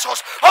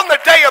 vessels on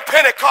the day of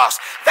Pentecost.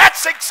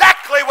 That's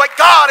exactly what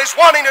God is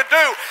wanting to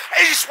do.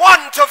 He's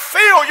wanting to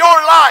fill your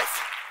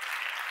life.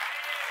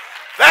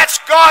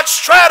 That's God's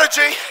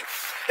strategy,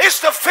 is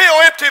to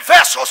fill empty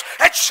vessels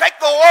and shake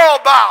the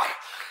world by them.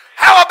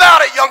 How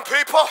about it, young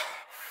people?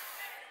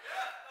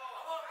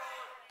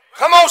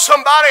 Come on,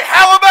 somebody.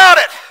 How about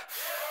it?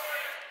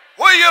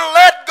 Will you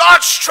let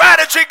God's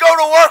strategy go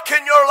to work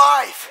in your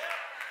life?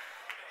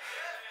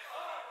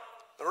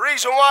 The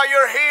reason why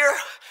you're here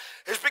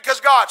is because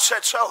God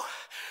said so.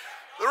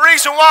 The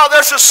reason why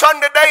there's a sun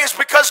today is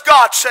because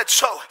God said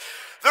so.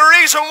 The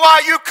reason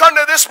why you come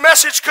to this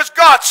message because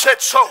God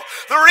said so.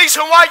 The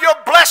reason why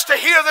you're blessed to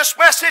hear this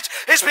message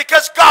is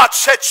because God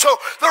said so.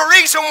 The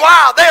reason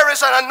why there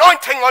is an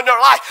anointing on your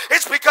life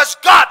is because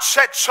God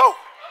said so.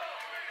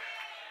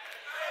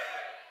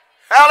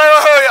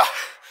 Hallelujah.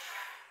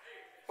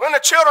 When the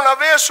children of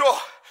Israel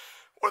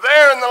were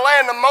there in the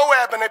land of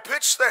Moab and they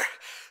pitched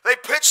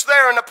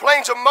there in the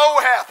plains of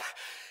Moab,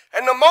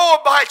 and the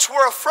Moabites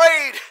were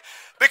afraid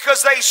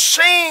because they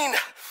seen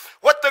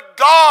what the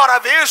God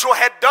of Israel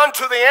had done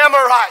to the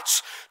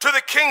Amorites, to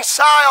the king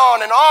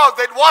Sihon and Og.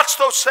 They'd watched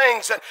those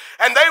things,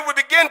 and they would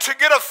begin to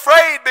get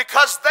afraid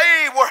because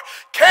they were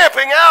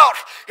camping out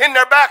in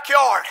their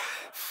backyard.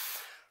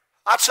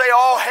 I'd say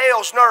all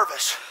hell's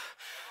nervous.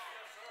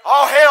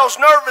 All hell's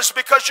nervous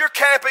because you're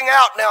camping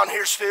out down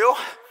here still.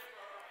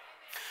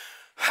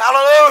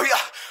 Hallelujah.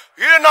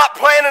 You're not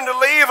planning to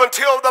leave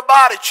until the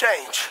body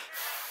change.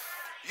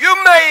 You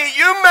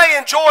may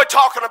enjoy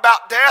talking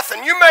about death,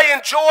 and you may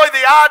enjoy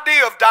the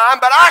idea of dying,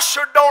 but I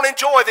sure don't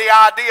enjoy the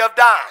idea of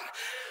dying.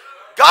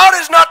 God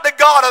is not the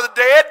God of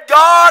the dead.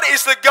 God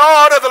is the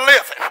God of the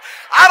living.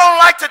 I don't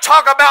like to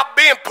talk about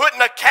being put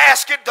in a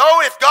casket,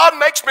 though. If God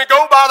makes me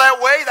go by that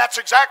way, that's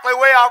exactly the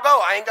way I'll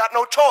go. I ain't got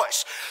no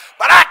choice.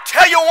 But I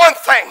tell you one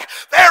thing,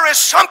 there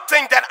is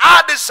something that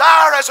I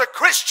desire as a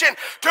Christian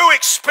to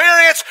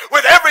experience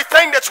with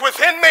everything that's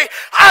within me.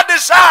 I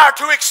desire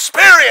to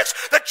experience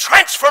the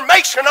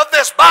transformation of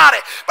this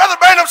body.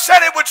 Brother Branham said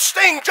it would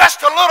sting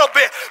just a little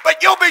bit, but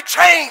you'll be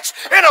changed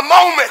in a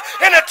moment,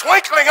 in a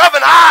twinkling of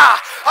an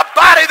eye. A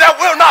body that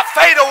will not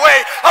fade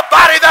away, a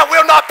body that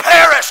will not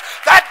perish.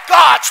 That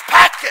God's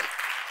packing.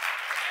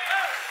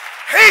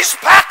 He's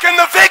packing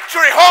the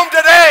victory home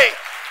today.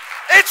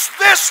 It's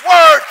this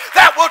word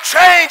that will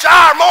change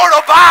our mortal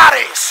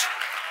bodies.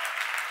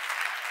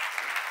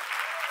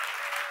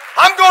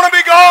 I'm going to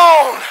be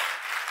gone.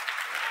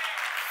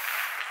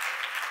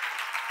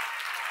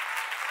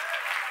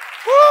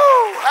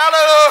 Woo,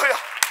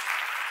 hallelujah.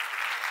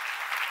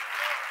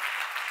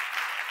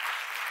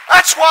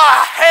 That's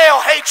why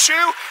hell hates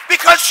you,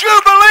 because you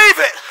believe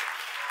it,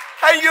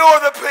 and you're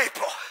the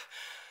people.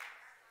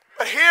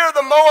 But here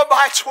the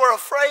Moabites were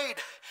afraid.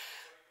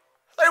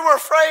 They were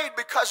afraid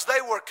because they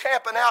were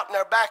camping out in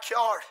their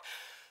backyard.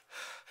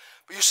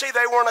 But you see,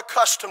 they weren't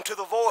accustomed to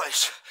the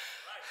voice.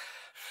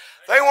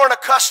 They weren't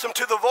accustomed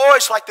to the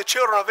voice like the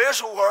children of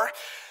Israel were,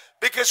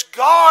 because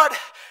God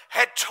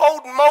had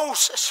told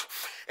Moses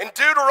in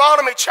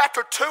Deuteronomy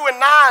chapter 2 and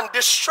 9,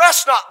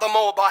 distress not the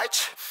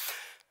Moabites,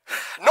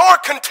 nor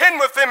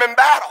contend with them in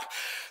battle.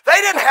 They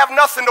didn't have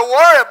nothing to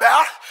worry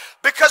about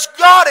because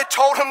God had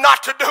told them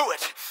not to do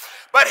it.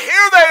 But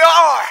here they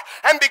are,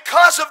 and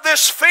because of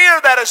this fear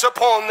that is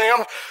upon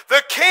them,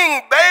 the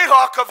king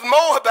Balak of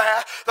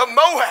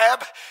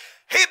Moab,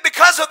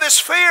 because of this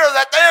fear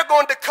that they're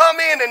going to come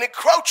in and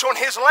encroach on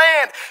his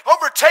land,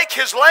 overtake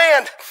his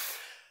land,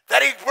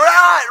 that he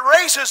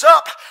raises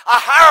up a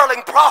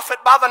hireling prophet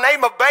by the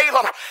name of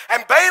Balaam.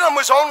 And Balaam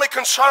was only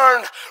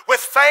concerned with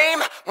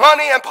fame,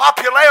 money, and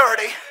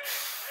popularity.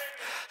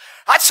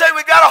 I'd say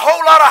we got a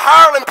whole lot of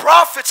hireling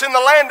prophets in the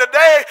land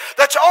today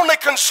that's only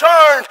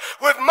concerned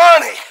with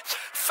money,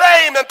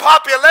 fame, and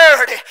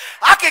popularity.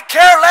 I could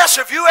care less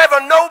if you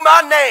ever know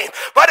my name,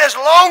 but as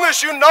long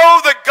as you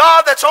know the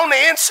God that's on the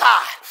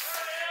inside,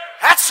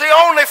 that's the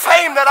only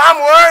fame that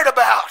I'm worried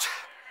about.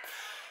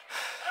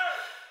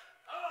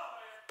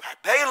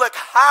 Balak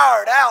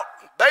hired out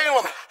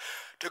Balaam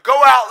to go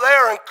out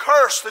there and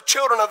curse the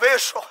children of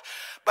Israel.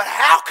 But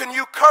how can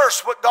you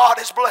curse what God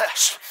has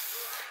blessed?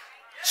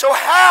 So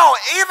how,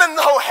 even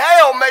though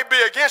hell may be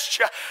against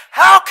you,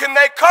 how can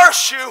they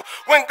curse you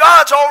when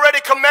God's already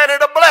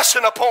commanded a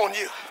blessing upon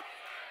you?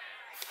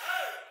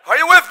 Are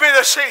you with me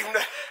this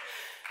evening?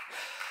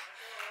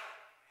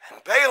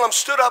 And Balaam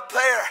stood up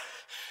there.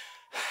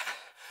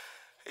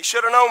 He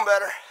should have known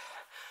better.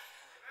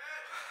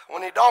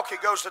 When your donkey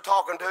goes to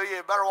talking to you,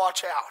 you better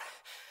watch out.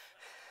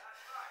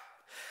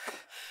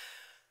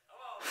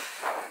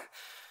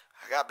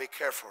 I got to be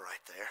careful right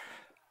there.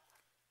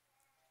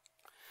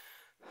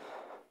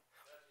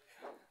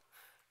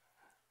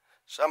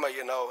 Some of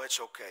you know it's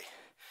okay.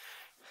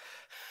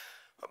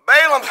 But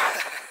Balaam,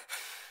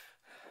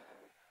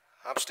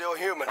 I'm still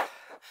human.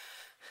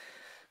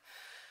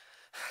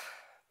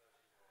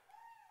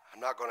 I'm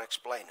not going to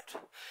explain it.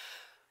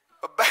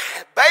 But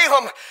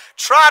Balaam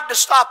tried to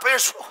stop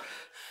Israel.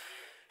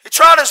 He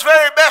tried his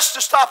very best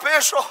to stop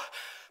Israel,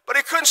 but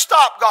he couldn't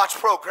stop God's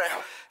program.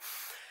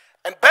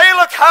 And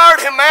Balak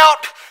hired him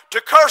out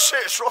to curse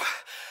Israel,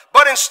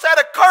 but instead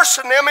of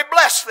cursing them, he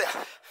blessed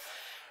them.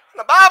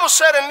 The Bible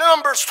said in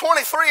Numbers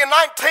 23 and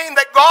 19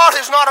 that God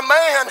is not a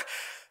man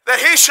that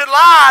he should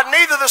lie,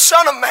 neither the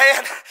Son of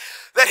Man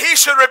that he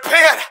should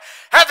repent.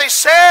 Hath he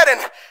said,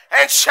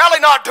 and shall he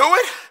not do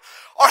it?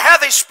 Or hath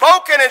he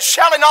spoken, and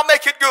shall he not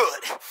make it good?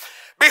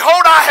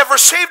 Behold, I have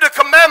received a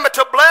commandment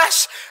to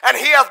bless, and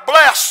he hath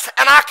blessed,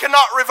 and I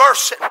cannot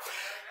reverse it.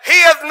 He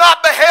hath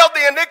not beheld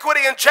the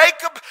iniquity in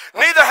Jacob,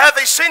 neither hath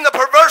he seen the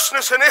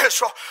perverseness in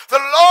Israel. The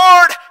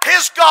Lord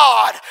his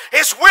God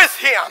is with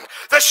him.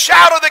 The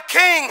shout of the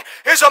king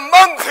is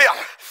among them.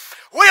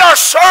 We are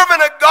serving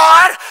a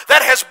God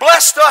that has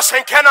blessed us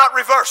and cannot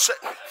reverse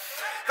it.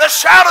 The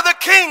shout of the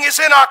king is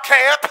in our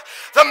camp.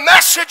 The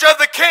message of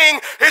the king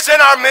is in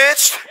our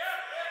midst.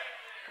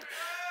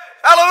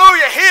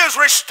 Hallelujah. He is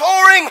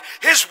restoring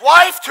his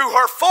wife to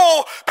her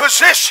full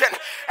position.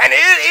 And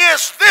it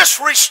is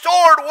this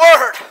restored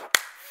word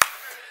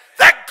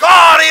that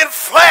God in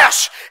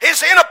flesh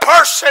is in a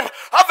person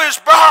of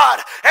his bride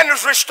and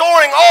is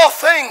restoring all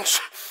things.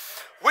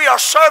 We are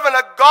serving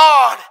a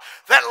God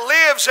that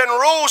lives and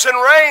rules and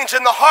reigns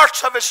in the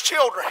hearts of his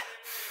children.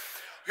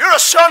 You're a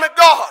son of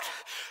God.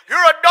 You're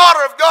a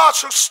daughter of God,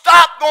 so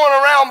stop going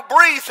around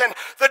breathing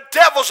the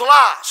devil's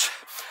lies.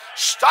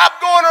 Stop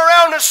going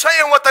around and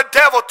saying what the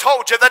devil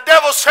told you. The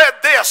devil said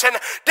this and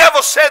the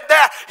devil said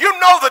that. You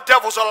know the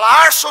devil's a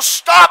liar, so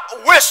stop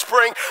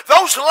whispering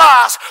those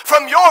lies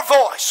from your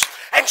voice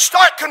and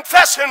start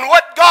confessing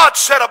what God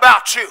said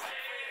about you.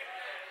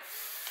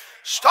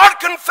 Start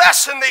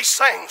confessing these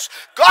things.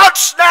 God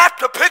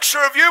snapped a picture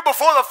of you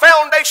before the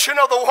foundation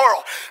of the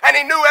world, and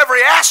he knew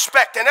every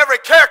aspect and every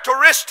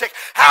characteristic,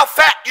 how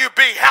fat you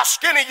be, how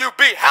skinny you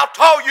be, how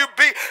tall you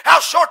be, how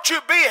short you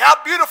be, how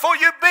beautiful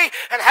you be,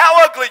 and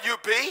how ugly you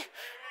be.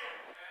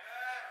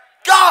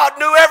 God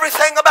knew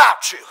everything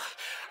about you.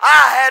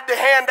 I had to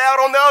hand out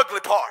on the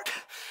ugly part.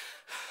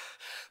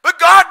 But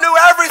God knew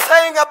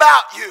everything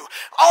about you,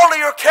 all of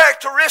your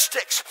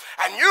characteristics.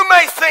 And you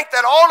may think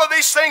that all of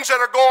these things that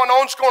are going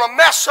on is going to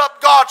mess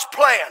up God's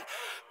plan.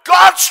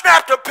 God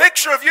snapped a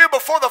picture of you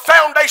before the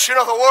foundation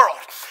of the world.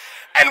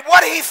 And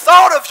what he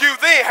thought of you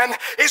then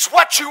is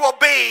what you will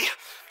be.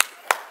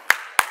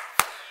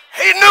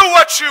 He knew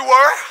what you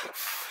were.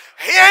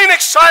 He ain't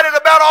excited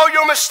about all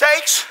your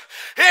mistakes.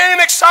 He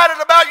ain't excited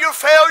about your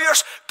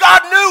failures.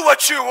 God knew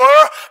what you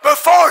were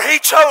before he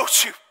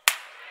chose you.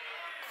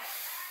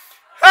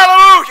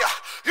 Hallelujah.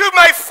 You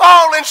may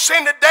fall in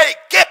sin today.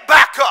 Get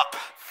back up.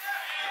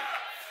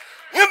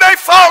 You may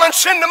fall in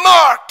sin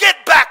tomorrow.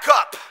 Get back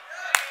up.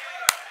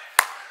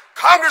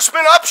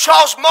 Congressman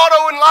Upshaw's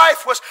motto in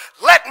life was,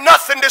 let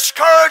nothing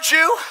discourage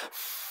you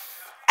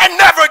and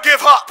never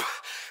give up.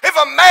 If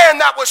a man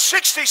that was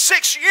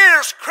 66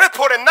 years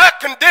crippled in that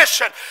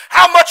condition,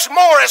 how much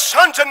more as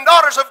sons and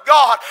daughters of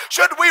God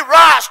should we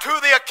rise to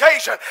the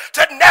occasion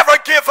to never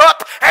give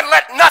up and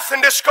let nothing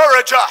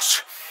discourage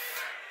us.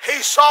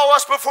 He saw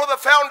us before the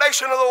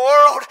foundation of the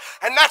world,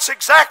 and that's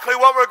exactly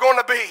what we're going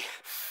to be.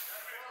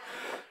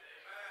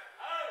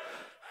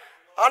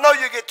 I know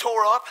you get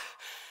tore up.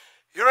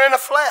 You're in the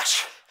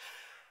flesh.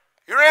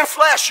 You're in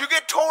flesh. You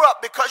get tore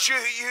up because you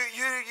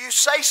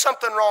say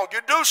something wrong. You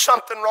do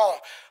something wrong,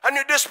 and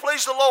you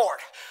displease the Lord.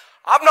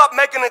 I'm not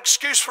making an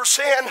excuse for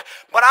sin,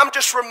 but I'm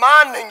just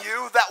reminding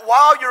you that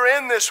while you're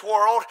in this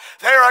world,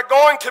 there are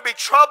going to be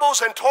troubles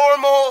and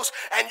turmoils,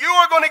 and you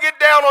are going to get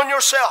down on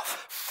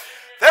yourself.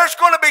 There's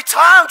going to be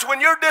times when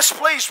you're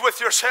displeased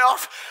with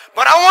yourself,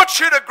 but I want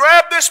you to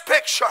grab this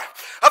picture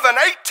of an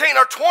 18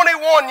 or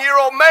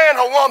 21-year-old man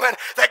or woman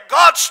that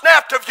God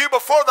snapped of you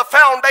before the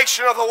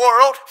foundation of the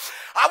world.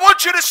 I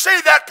want you to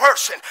see that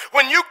person.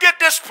 When you get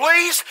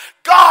displeased,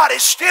 God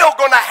is still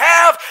going to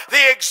have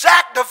the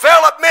exact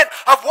development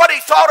of what he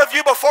thought of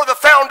you before the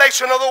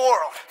foundation of the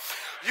world.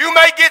 You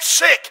may get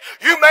sick.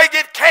 You may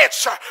get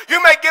cancer.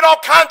 You may get all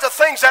kinds of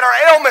things that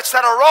are ailments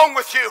that are wrong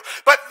with you.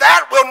 But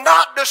that will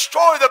not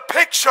destroy the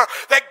picture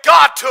that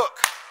God took.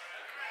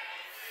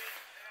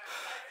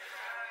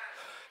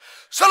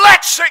 So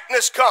let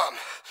sickness come.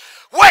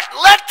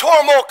 Let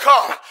turmoil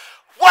come.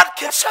 What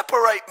can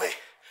separate me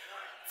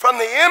from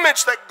the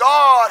image that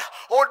God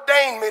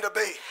ordained me to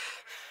be?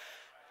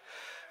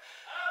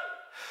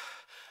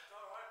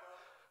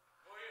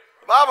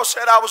 The Bible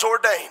said I was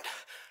ordained.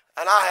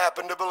 And I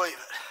happen to believe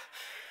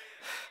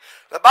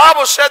it. The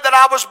Bible said that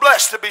I was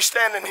blessed to be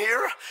standing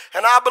here,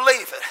 and I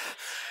believe it.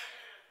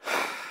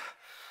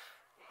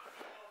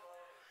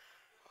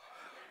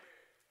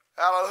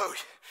 Hallelujah.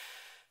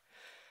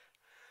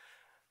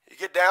 You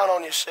get down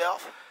on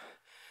yourself.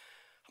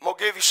 I'm going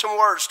to give you some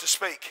words to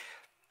speak.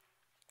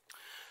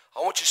 I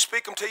want you to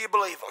speak them till you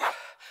believe them.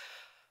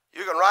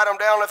 You can write them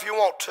down if you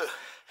want to.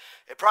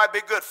 It'd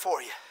probably be good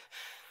for you.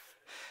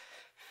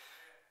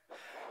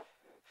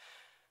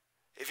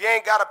 If you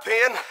ain't got a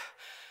pen,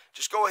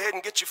 just go ahead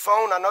and get your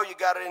phone. I know you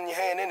got it in your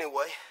hand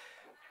anyway.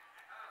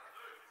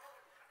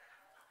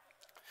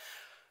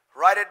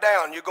 Write it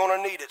down. You're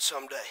going to need it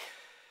someday.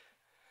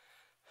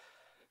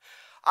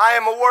 I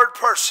am a word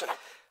person.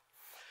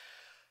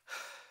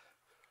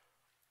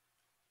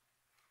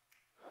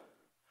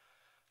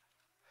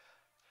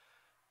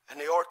 And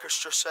the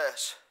orchestra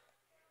says,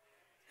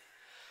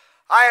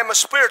 I am a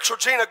spiritual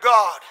gene of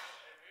God.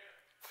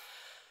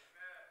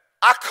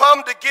 I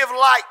come to give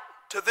light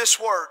to this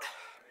word.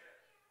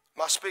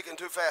 Am I speaking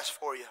too fast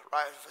for you?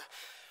 Right?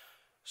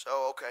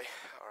 So, okay.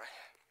 All right.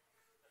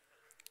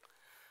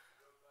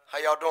 How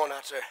y'all doing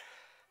out there?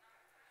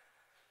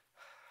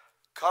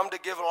 Come to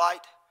give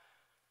light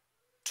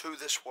to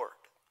this word.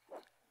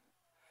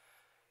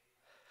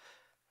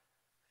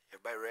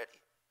 Everybody ready?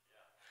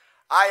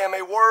 I am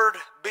a word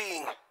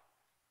being.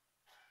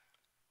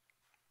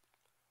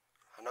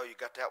 I know you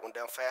got that one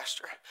down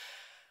faster.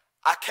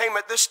 I came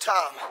at this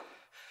time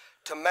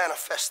to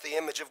manifest the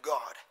image of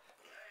God.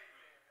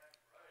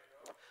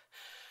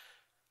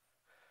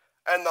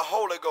 And the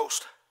Holy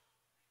Ghost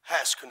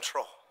has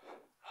control.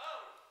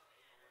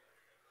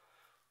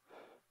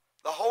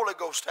 The Holy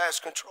Ghost has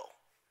control.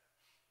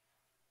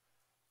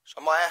 So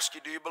I'm going to ask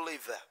you, do you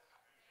believe that?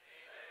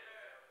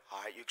 All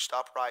right, you can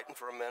stop writing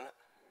for a minute.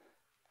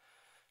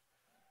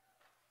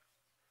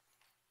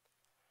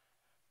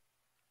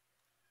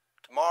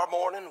 Tomorrow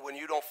morning, when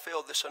you don't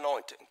feel this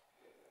anointing,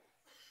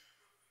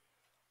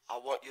 I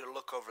want you to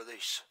look over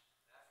these.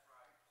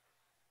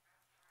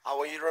 I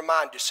want you to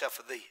remind yourself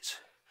of these.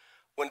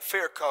 When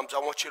fear comes, I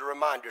want you to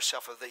remind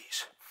yourself of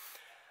these.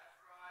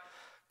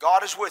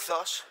 God is with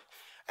us,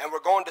 and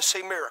we're going to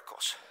see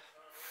miracles.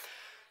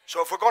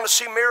 So if we're going to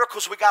see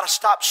miracles, we got to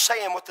stop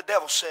saying what the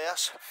devil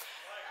says.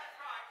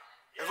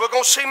 If we're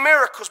going to see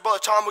miracles, Brother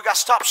Tom, we got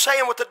to stop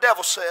saying what the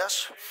devil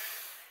says.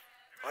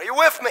 Are you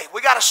with me?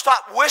 We got to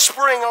stop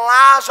whispering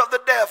lies of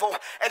the devil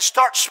and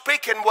start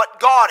speaking what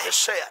God has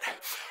said.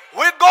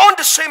 We're going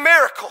to see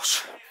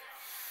miracles.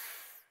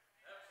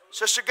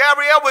 Sister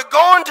Gabrielle, we're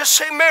going to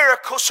see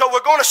miracles, so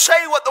we're going to say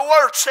what the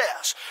Word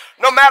says.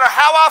 No matter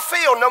how I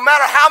feel, no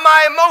matter how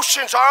my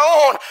emotions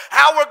are on,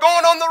 how we're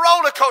going on the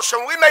roller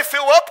coaster. We may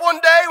feel up one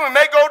day, we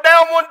may go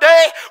down one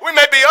day, we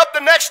may be up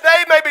the next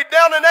day, maybe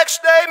down the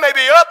next day,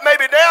 maybe up,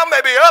 maybe down,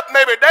 maybe up,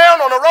 maybe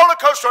down on a roller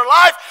coaster of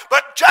life,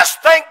 but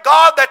just thank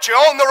God that you're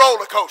on the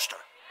roller coaster.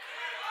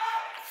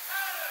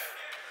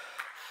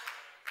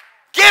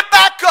 Get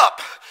back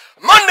up.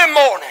 Monday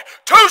morning,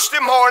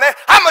 Tuesday morning,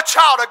 I'm a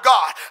child of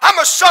God. I'm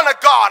a son of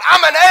God. I'm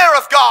an heir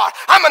of God.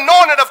 I'm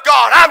anointed of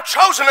God. I'm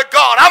chosen of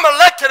God. I'm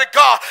elected of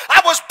God. I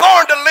was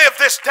born to live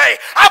this day.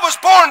 I was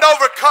born to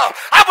overcome.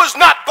 I was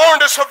not born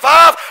to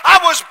survive.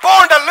 I was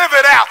born to live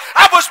it out.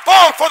 I was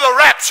born for the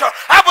rapture.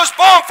 I was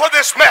born for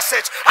this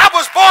message. I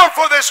was born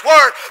for this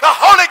word. The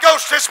Holy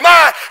Ghost is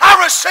mine. I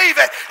receive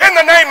it in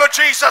the name of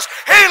Jesus.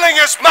 Healing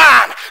is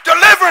mine.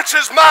 Deliverance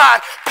is mine.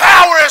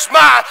 Power is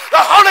mine.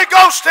 The Holy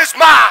Ghost is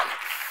mine.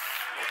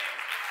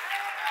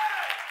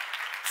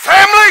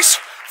 Families,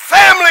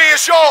 family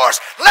is yours.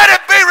 Let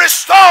it be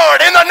restored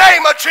in the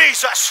name of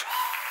Jesus.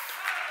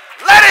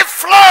 Let it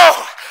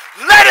flow.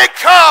 Let it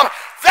come.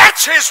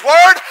 That's His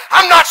word.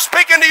 I'm not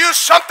speaking to you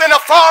something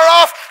afar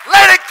off.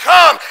 Let it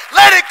come.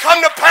 Let it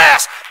come to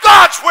pass.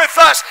 God's with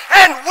us,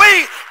 and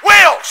we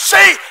will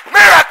see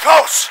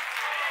miracles.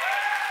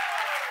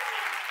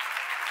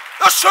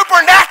 The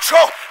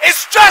supernatural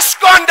is just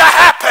going to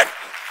happen.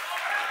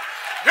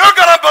 You're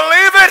going to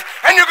believe it,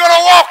 and you're going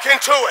to walk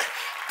into it.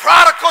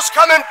 Prodigals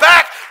coming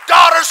back,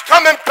 daughters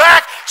coming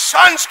back,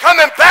 sons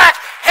coming back,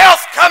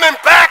 health coming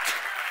back,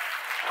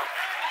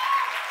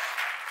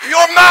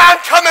 your mind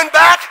coming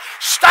back.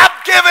 Stop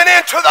giving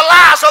in to the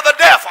lies of the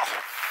devil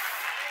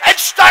and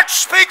start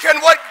speaking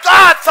what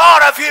God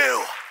thought of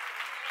you.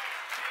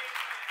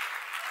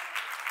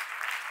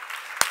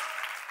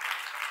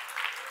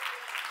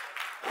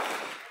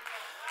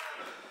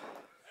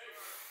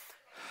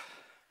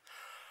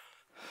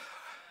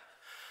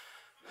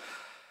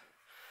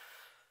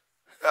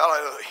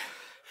 Hallelujah.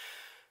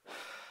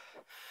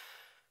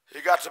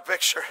 You got the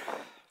picture?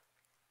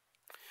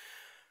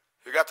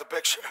 You got the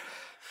picture?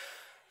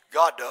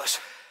 God does.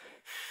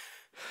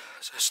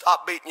 So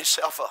stop beating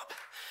yourself up.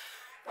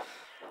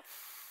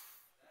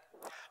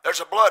 There's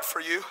a blood for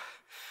you.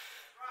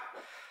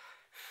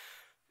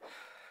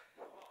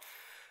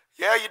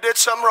 Yeah, you did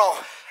something wrong.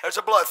 There's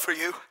a blood for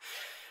you.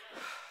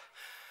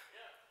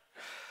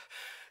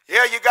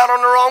 Yeah, you got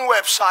on the wrong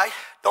website.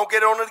 Don't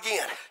get on it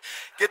again.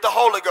 Get the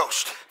Holy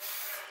Ghost.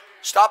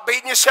 Stop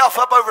beating yourself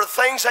up over the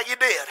things that you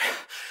did.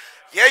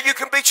 Yeah, you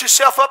can beat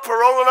yourself up for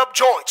rolling up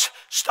joints.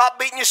 Stop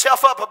beating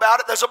yourself up about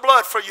it. There's a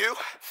blood for you.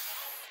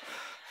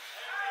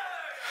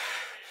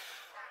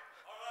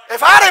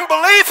 If I didn't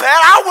believe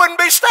that, I wouldn't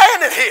be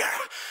standing here.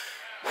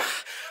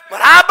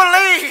 But I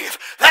believe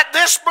that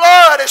this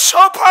blood is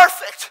so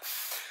perfect.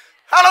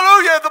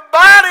 Hallelujah. The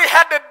body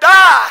had to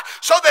die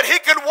so that He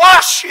could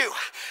wash you.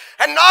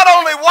 And not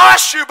only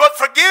wash you, but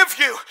forgive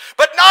you.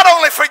 But not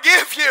only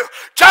forgive you,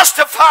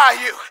 justify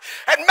you.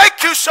 And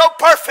make you so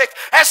perfect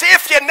as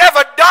if you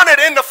never done it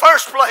in the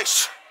first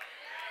place.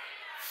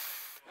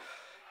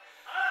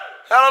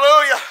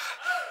 Hallelujah.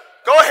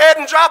 Go ahead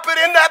and drop it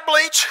in that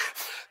bleach.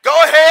 Go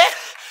ahead.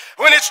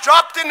 When it's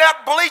dropped in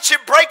that bleach,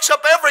 it breaks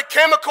up every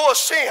chemical of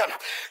sin.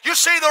 You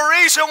see, the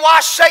reason why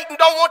Satan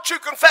don't want you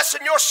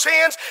confessing your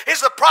sins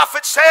is the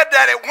prophet said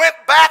that it went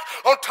back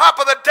on top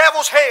of the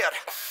devil's head.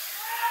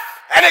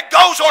 And it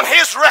goes on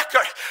his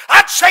record.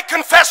 I'd say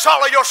confess all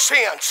of your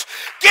sins.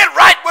 Get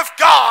right with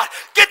God.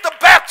 Get the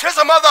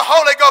baptism of the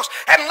Holy Ghost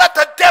and let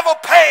the devil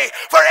pay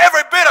for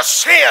every bit of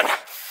sin.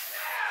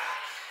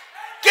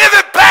 Give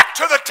it back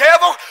to the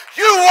devil.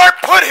 You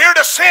weren't put here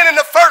to sin in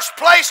the first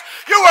place.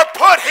 You were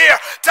put here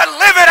to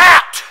live it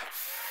out.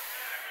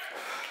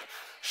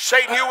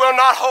 Satan, you will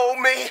not hold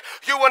me.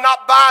 You will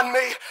not bind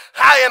me.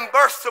 I am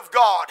birth of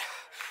God.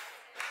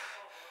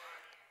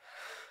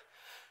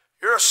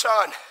 You're a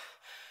son.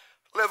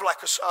 Live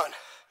like a son.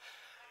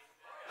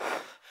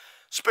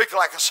 Speak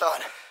like a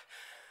son.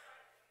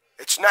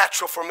 It's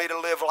natural for me to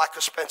live like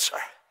a Spencer,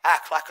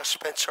 act like a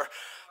Spencer,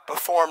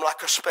 perform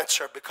like a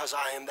Spencer, because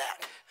I am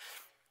that.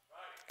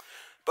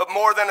 But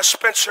more than a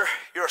Spencer,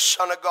 you're a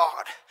son of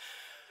God.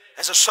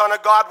 As a son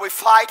of God, we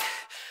fight.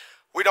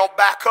 We don't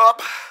back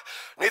up.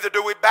 Neither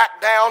do we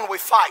back down. We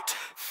fight.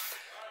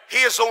 He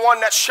is the one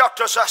that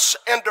shelters us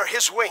under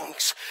his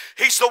wings.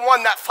 He's the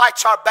one that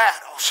fights our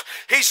battles.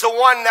 He's the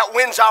one that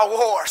wins our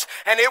wars.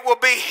 And it will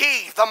be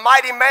he, the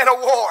mighty man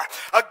of war,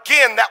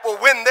 again, that will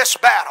win this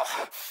battle.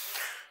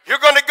 You're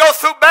going to go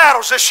through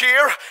battles this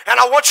year, and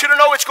I want you to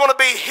know it's going to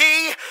be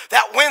he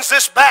that wins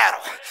this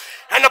battle.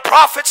 And the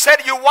prophet said,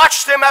 you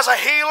watched him as a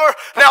healer,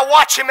 now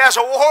watch him as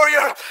a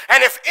warrior.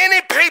 And if any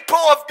people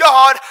of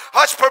God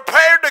is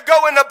prepared to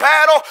go into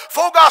battle,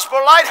 Full Gospel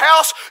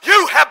Lighthouse,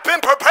 you have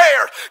been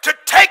prepared to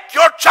take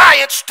your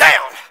giants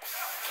down.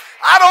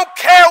 I don't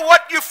care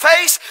what you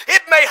face.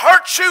 It may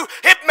hurt you,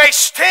 it may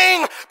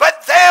sting,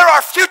 but there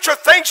are future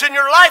things in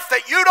your life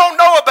that you don't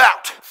know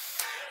about.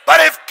 But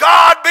if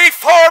God be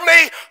for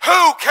me,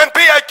 who can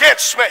be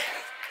against me?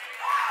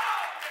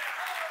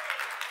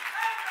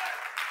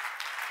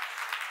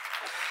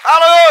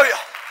 Hallelujah.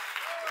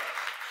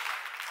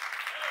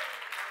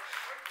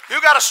 You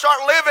got to start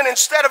living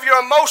instead of your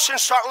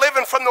emotions. Start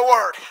living from the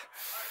Word.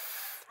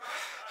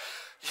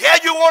 Yeah,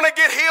 you want to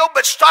get healed,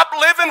 but stop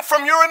living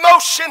from your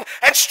emotion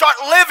and start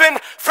living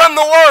from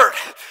the Word.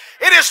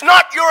 It is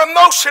not your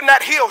emotion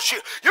that heals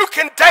you. You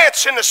can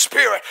dance in the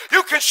Spirit.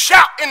 You can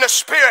shout in the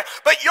Spirit,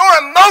 but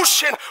your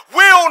emotion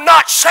will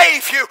not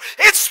save you.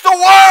 It's the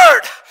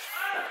Word.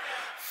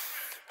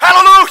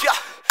 Hallelujah.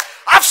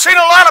 I've seen a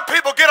lot of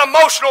people get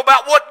emotional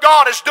about what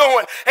God is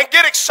doing and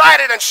get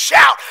excited and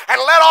shout and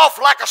let off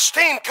like a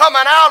steam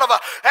coming out of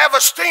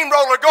a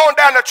steamroller going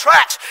down the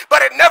tracks,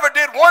 but it never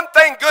did one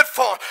thing good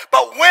for them.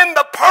 But when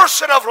the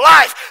person of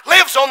life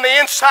lives on the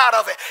inside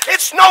of it,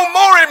 it's no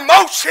more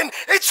emotion,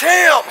 it's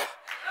him.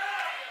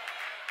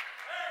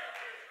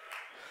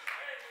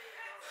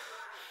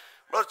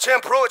 Brother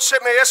Tim Pruitt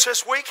sent me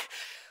this week.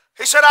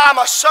 He said, I'm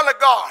a son of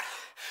God.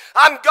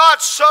 I'm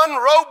God's son,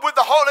 robed with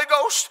the Holy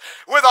Ghost,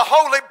 with a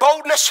holy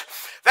boldness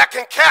that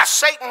can cast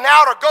Satan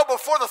out or go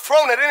before the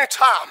throne at any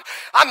time.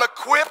 I'm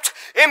equipped,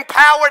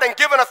 empowered, and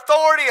given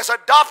authority as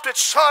adopted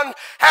son,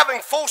 having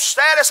full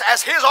status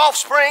as his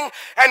offspring,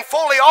 and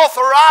fully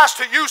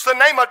authorized to use the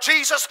name of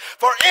Jesus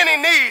for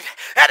any need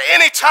at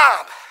any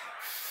time.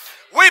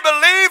 We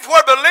believe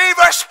we're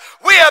believers.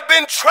 We have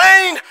been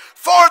trained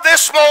for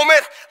this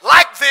moment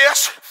like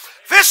this.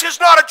 This is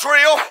not a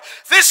drill.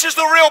 This is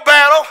the real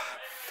battle.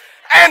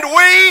 And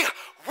we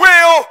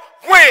will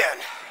win.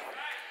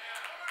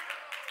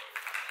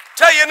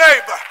 Tell your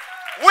neighbor,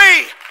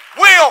 we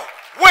will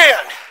win.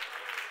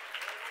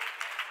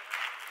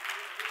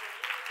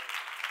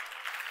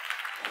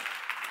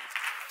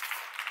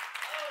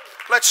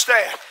 Let's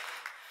stand.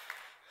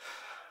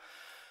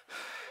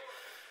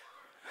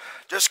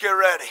 Just get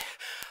ready.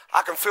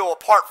 I can feel a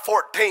part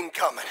 14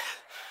 coming.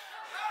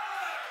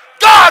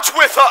 God's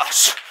with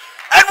us,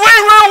 and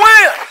we will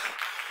win.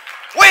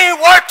 We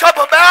ain't worked up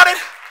about it.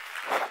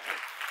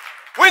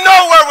 We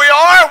know where we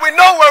are. We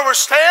know where we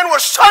stand. We're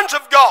sons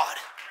of God.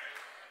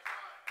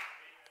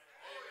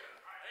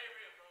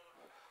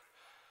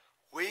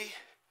 We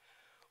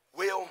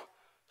will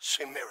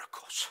see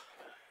miracles.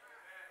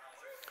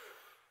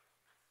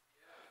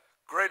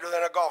 Greater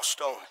than a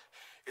gallstone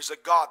is the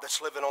God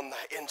that's living on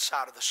the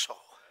inside of the soul.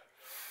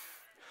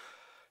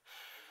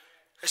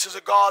 This is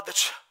a God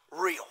that's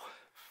real.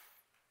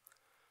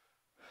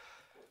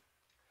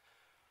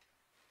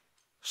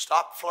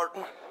 Stop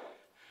flirting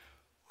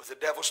with the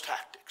devil's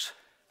tactics.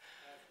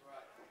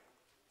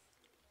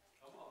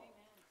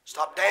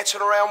 Stop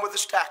dancing around with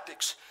his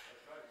tactics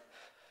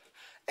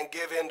and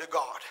give in to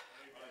God.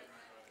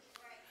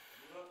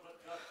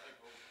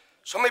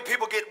 So many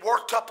people get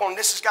worked up on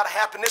this has got to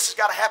happen, this has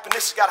got to happen,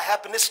 this has got to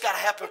happen, this has got to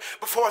happen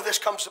before this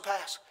comes to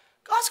pass.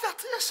 God's got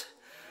this.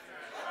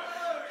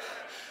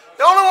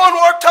 The only one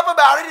worked up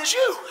about it is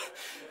you.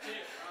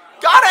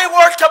 God ain't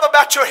worked up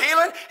about your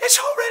healing. It's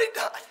already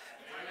done.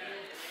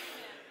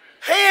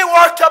 He ain't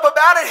worked up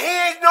about it. He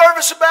ain't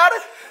nervous about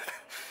it.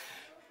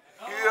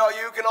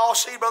 You can all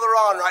see Brother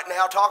Ron right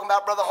now talking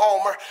about Brother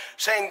Homer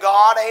saying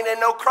God ain't in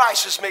no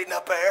crisis meeting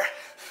up there.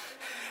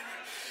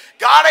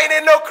 God ain't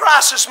in no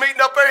crisis meeting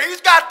up there.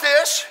 He's got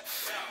this.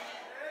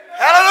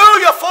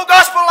 Hallelujah. Full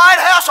Gospel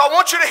Lighthouse, I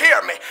want you to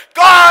hear me.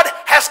 God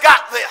has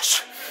got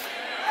this.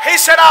 He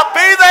said, I'll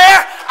be there.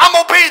 I'm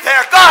going to be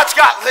there. God's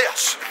got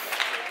this.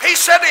 He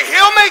said to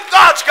heal me,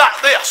 God's got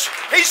this.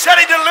 He said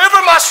he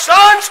delivered my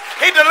sons,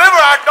 he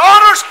delivered our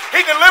daughters,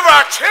 he delivered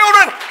our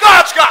children.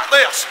 God's got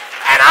this.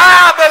 And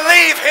I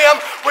believe him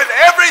with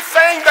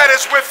everything that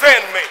is within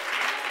me.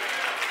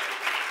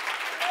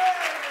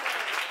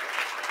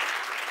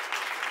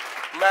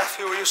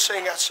 Matthew, will you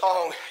sing that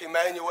song,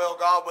 Emmanuel,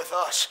 God with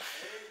us?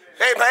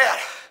 Amen.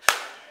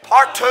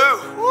 Part 2.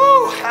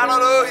 Woo,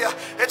 hallelujah.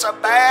 It's a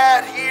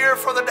bad year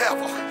for the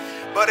devil,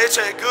 but it's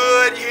a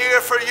good year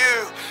for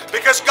you,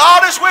 because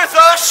God is with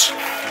us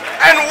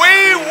and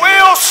we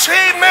will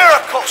see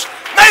miracles.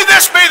 May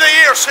this be the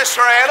year,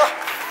 Sister Anna.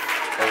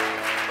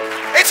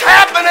 It's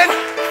happening.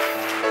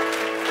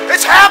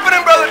 It's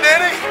happening, Brother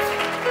Denny.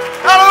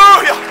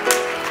 Hallelujah.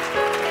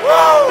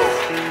 Whoa.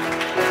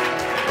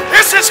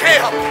 This is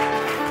him.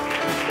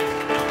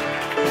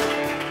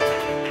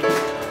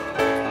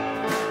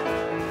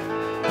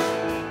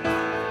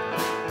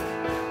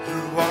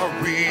 Who are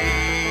we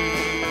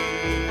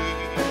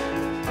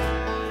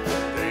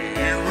that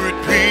you would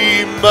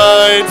be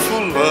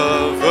mindful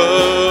of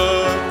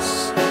us?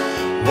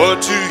 What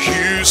do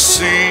you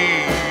see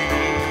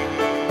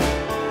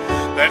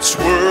that's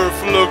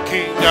worth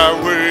looking our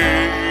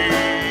way?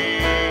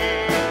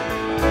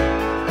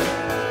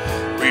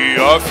 We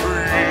are free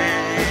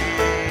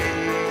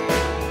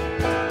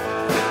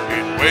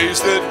in ways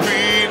that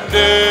we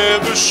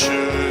never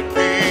should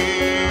be.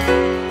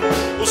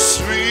 Oh,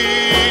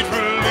 sweet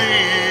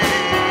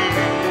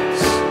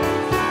release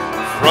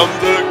from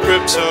the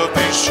grips of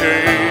these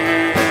chains.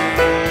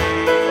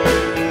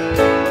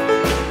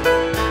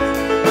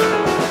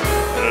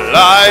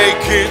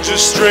 Like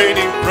angels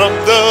straining from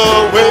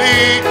the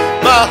way,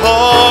 my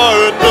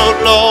heart no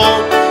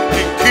longer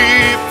can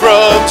keep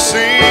from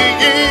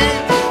singing.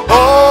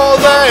 All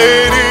that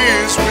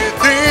is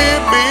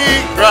within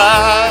me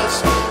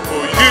cries,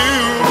 for you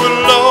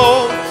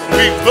alone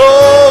be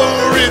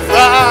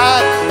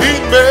glorified,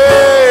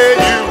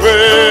 Emmanuel,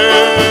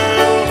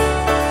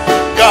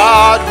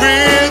 God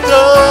with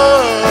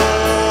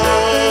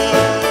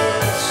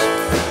us.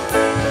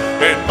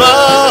 And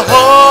my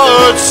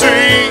heart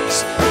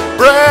sings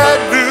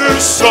brand new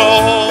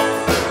song.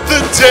 The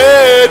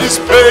debt is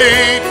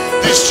paid,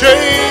 these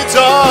chains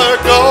are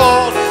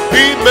gone,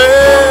 Emmanuel,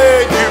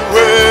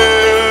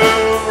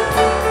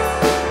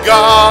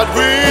 God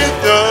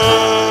with us.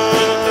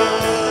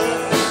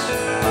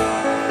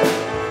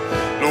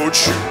 Lord,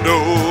 you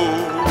know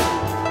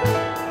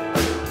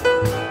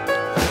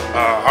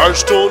our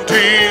hearts don't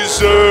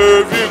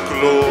deserve your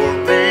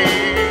glory,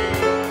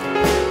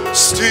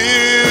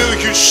 still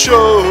you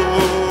show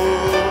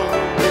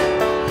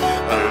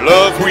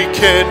love we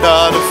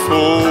cannot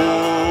afford.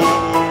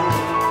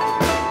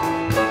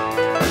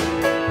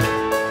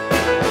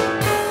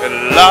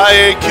 And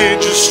like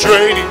angels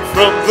straining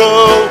from the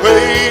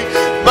way,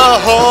 my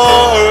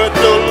heart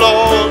no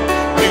longer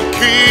can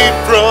keep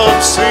from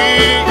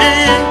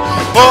singing.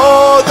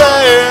 All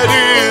that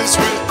is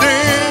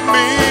within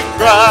me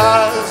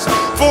cries,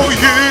 for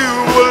you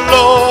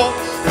alone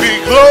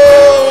be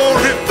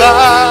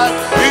glorified,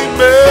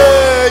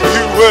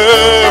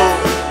 Emmanuel,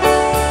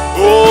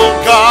 oh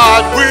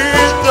God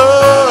with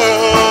us.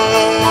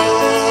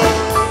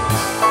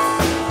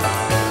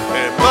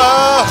 And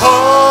my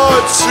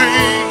heart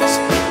sings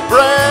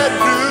brand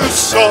new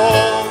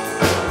song.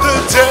 The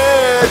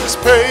debt is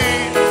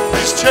paid,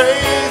 these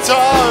chains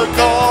are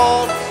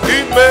gone,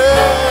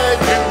 Emmanuel,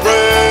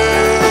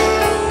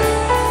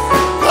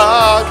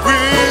 God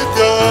with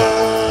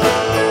us.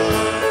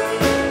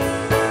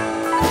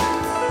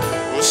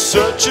 Was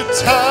such a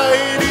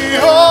tiny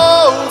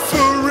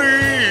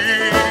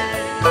offering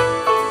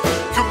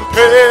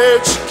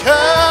compared to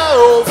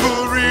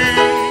Calvary,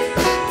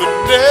 but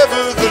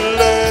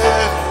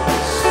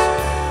nevertheless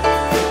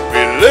we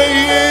lay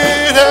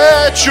it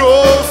at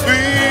your feet.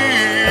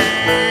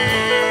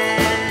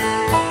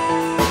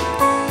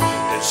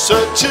 It's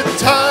such a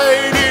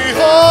tiny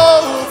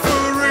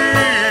offering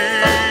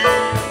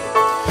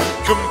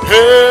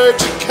compared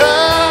to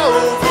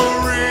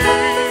Calvary,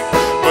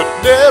 but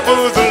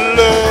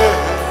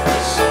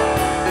nevertheless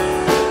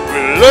we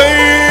lay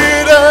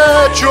it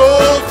at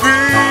your feet.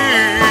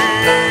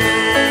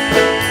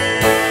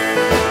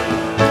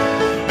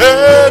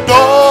 And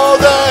all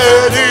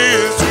that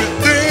is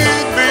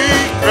within me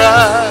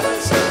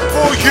cries,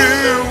 for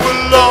you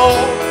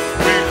alone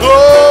be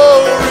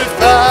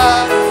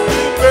glorified,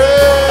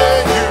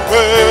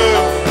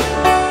 Emmanuel,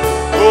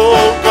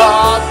 oh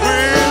God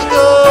with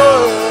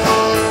us.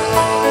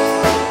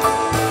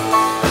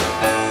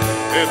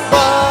 And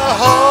my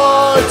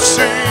heart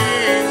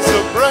sings a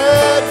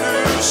brand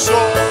new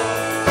song.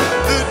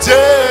 The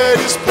debt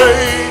is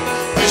paid,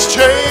 these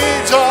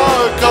chains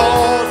are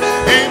gone,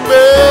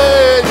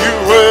 Emmanuel,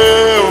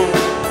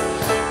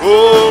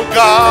 oh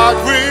God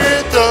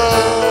with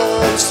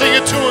us. Sing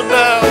it to him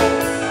now.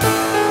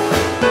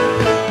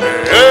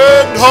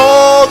 And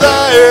all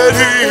that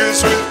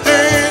is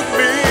within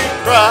me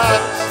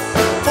cries,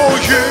 for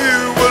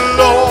you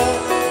alone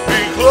be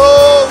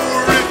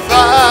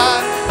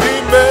glorified,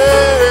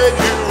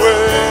 Emmanuel,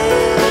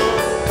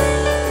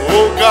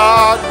 oh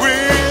God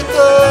with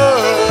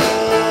us.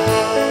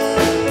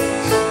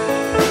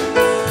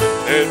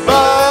 And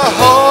my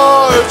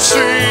heart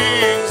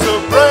sings a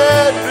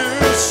brand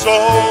new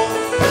song.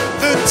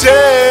 The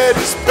debt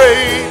is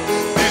paid,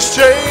 these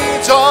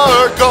chains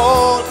are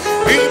gone,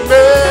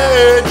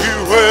 Emmanuel,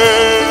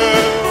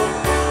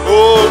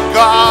 oh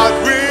God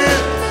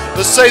with.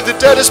 Let's say the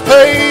debt is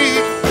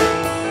paid,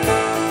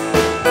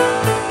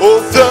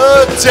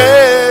 the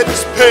debt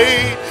is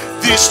paid,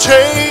 these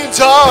chains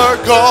are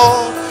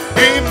gone.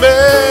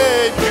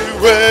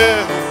 Emmanuel,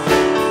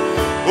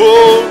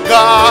 oh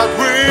God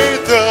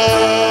with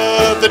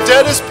us, the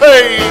debt is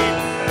paid.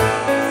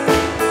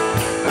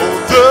 Oh,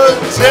 the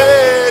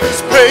debt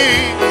is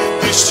paid,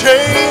 these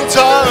chains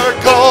are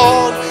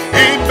gone.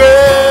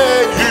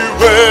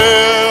 Emmanuel,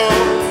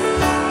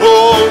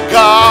 oh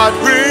God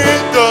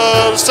with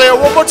us. Say it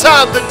one more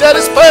time, the debt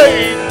is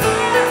paid.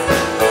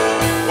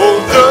 Oh,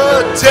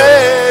 the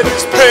debt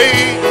is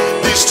paid,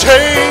 these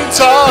chains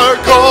are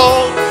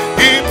gone.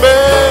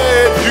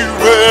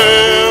 Emmanuel,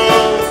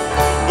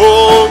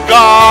 oh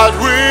God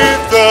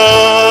with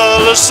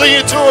us. Let's sing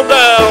it to him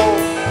now.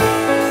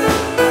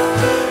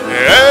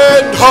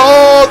 And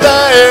all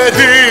that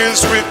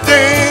is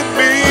within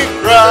me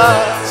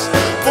cries,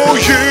 for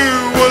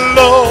you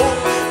alone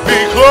be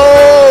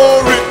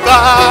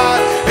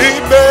glorified.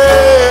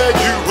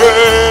 Emmanuel,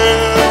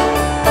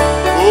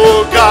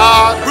 oh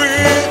God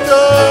with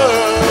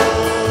us.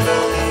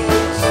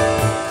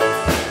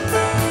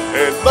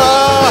 And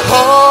my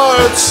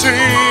heart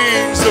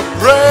sings a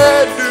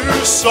brand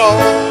new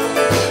song.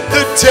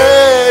 The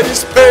debt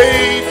is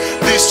paid,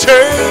 these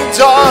chains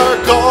are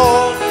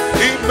gone.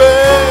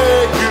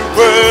 Emmanuel,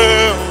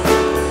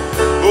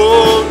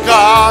 oh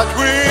God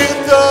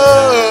with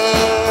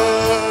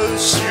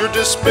us. You're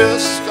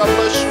dismissed.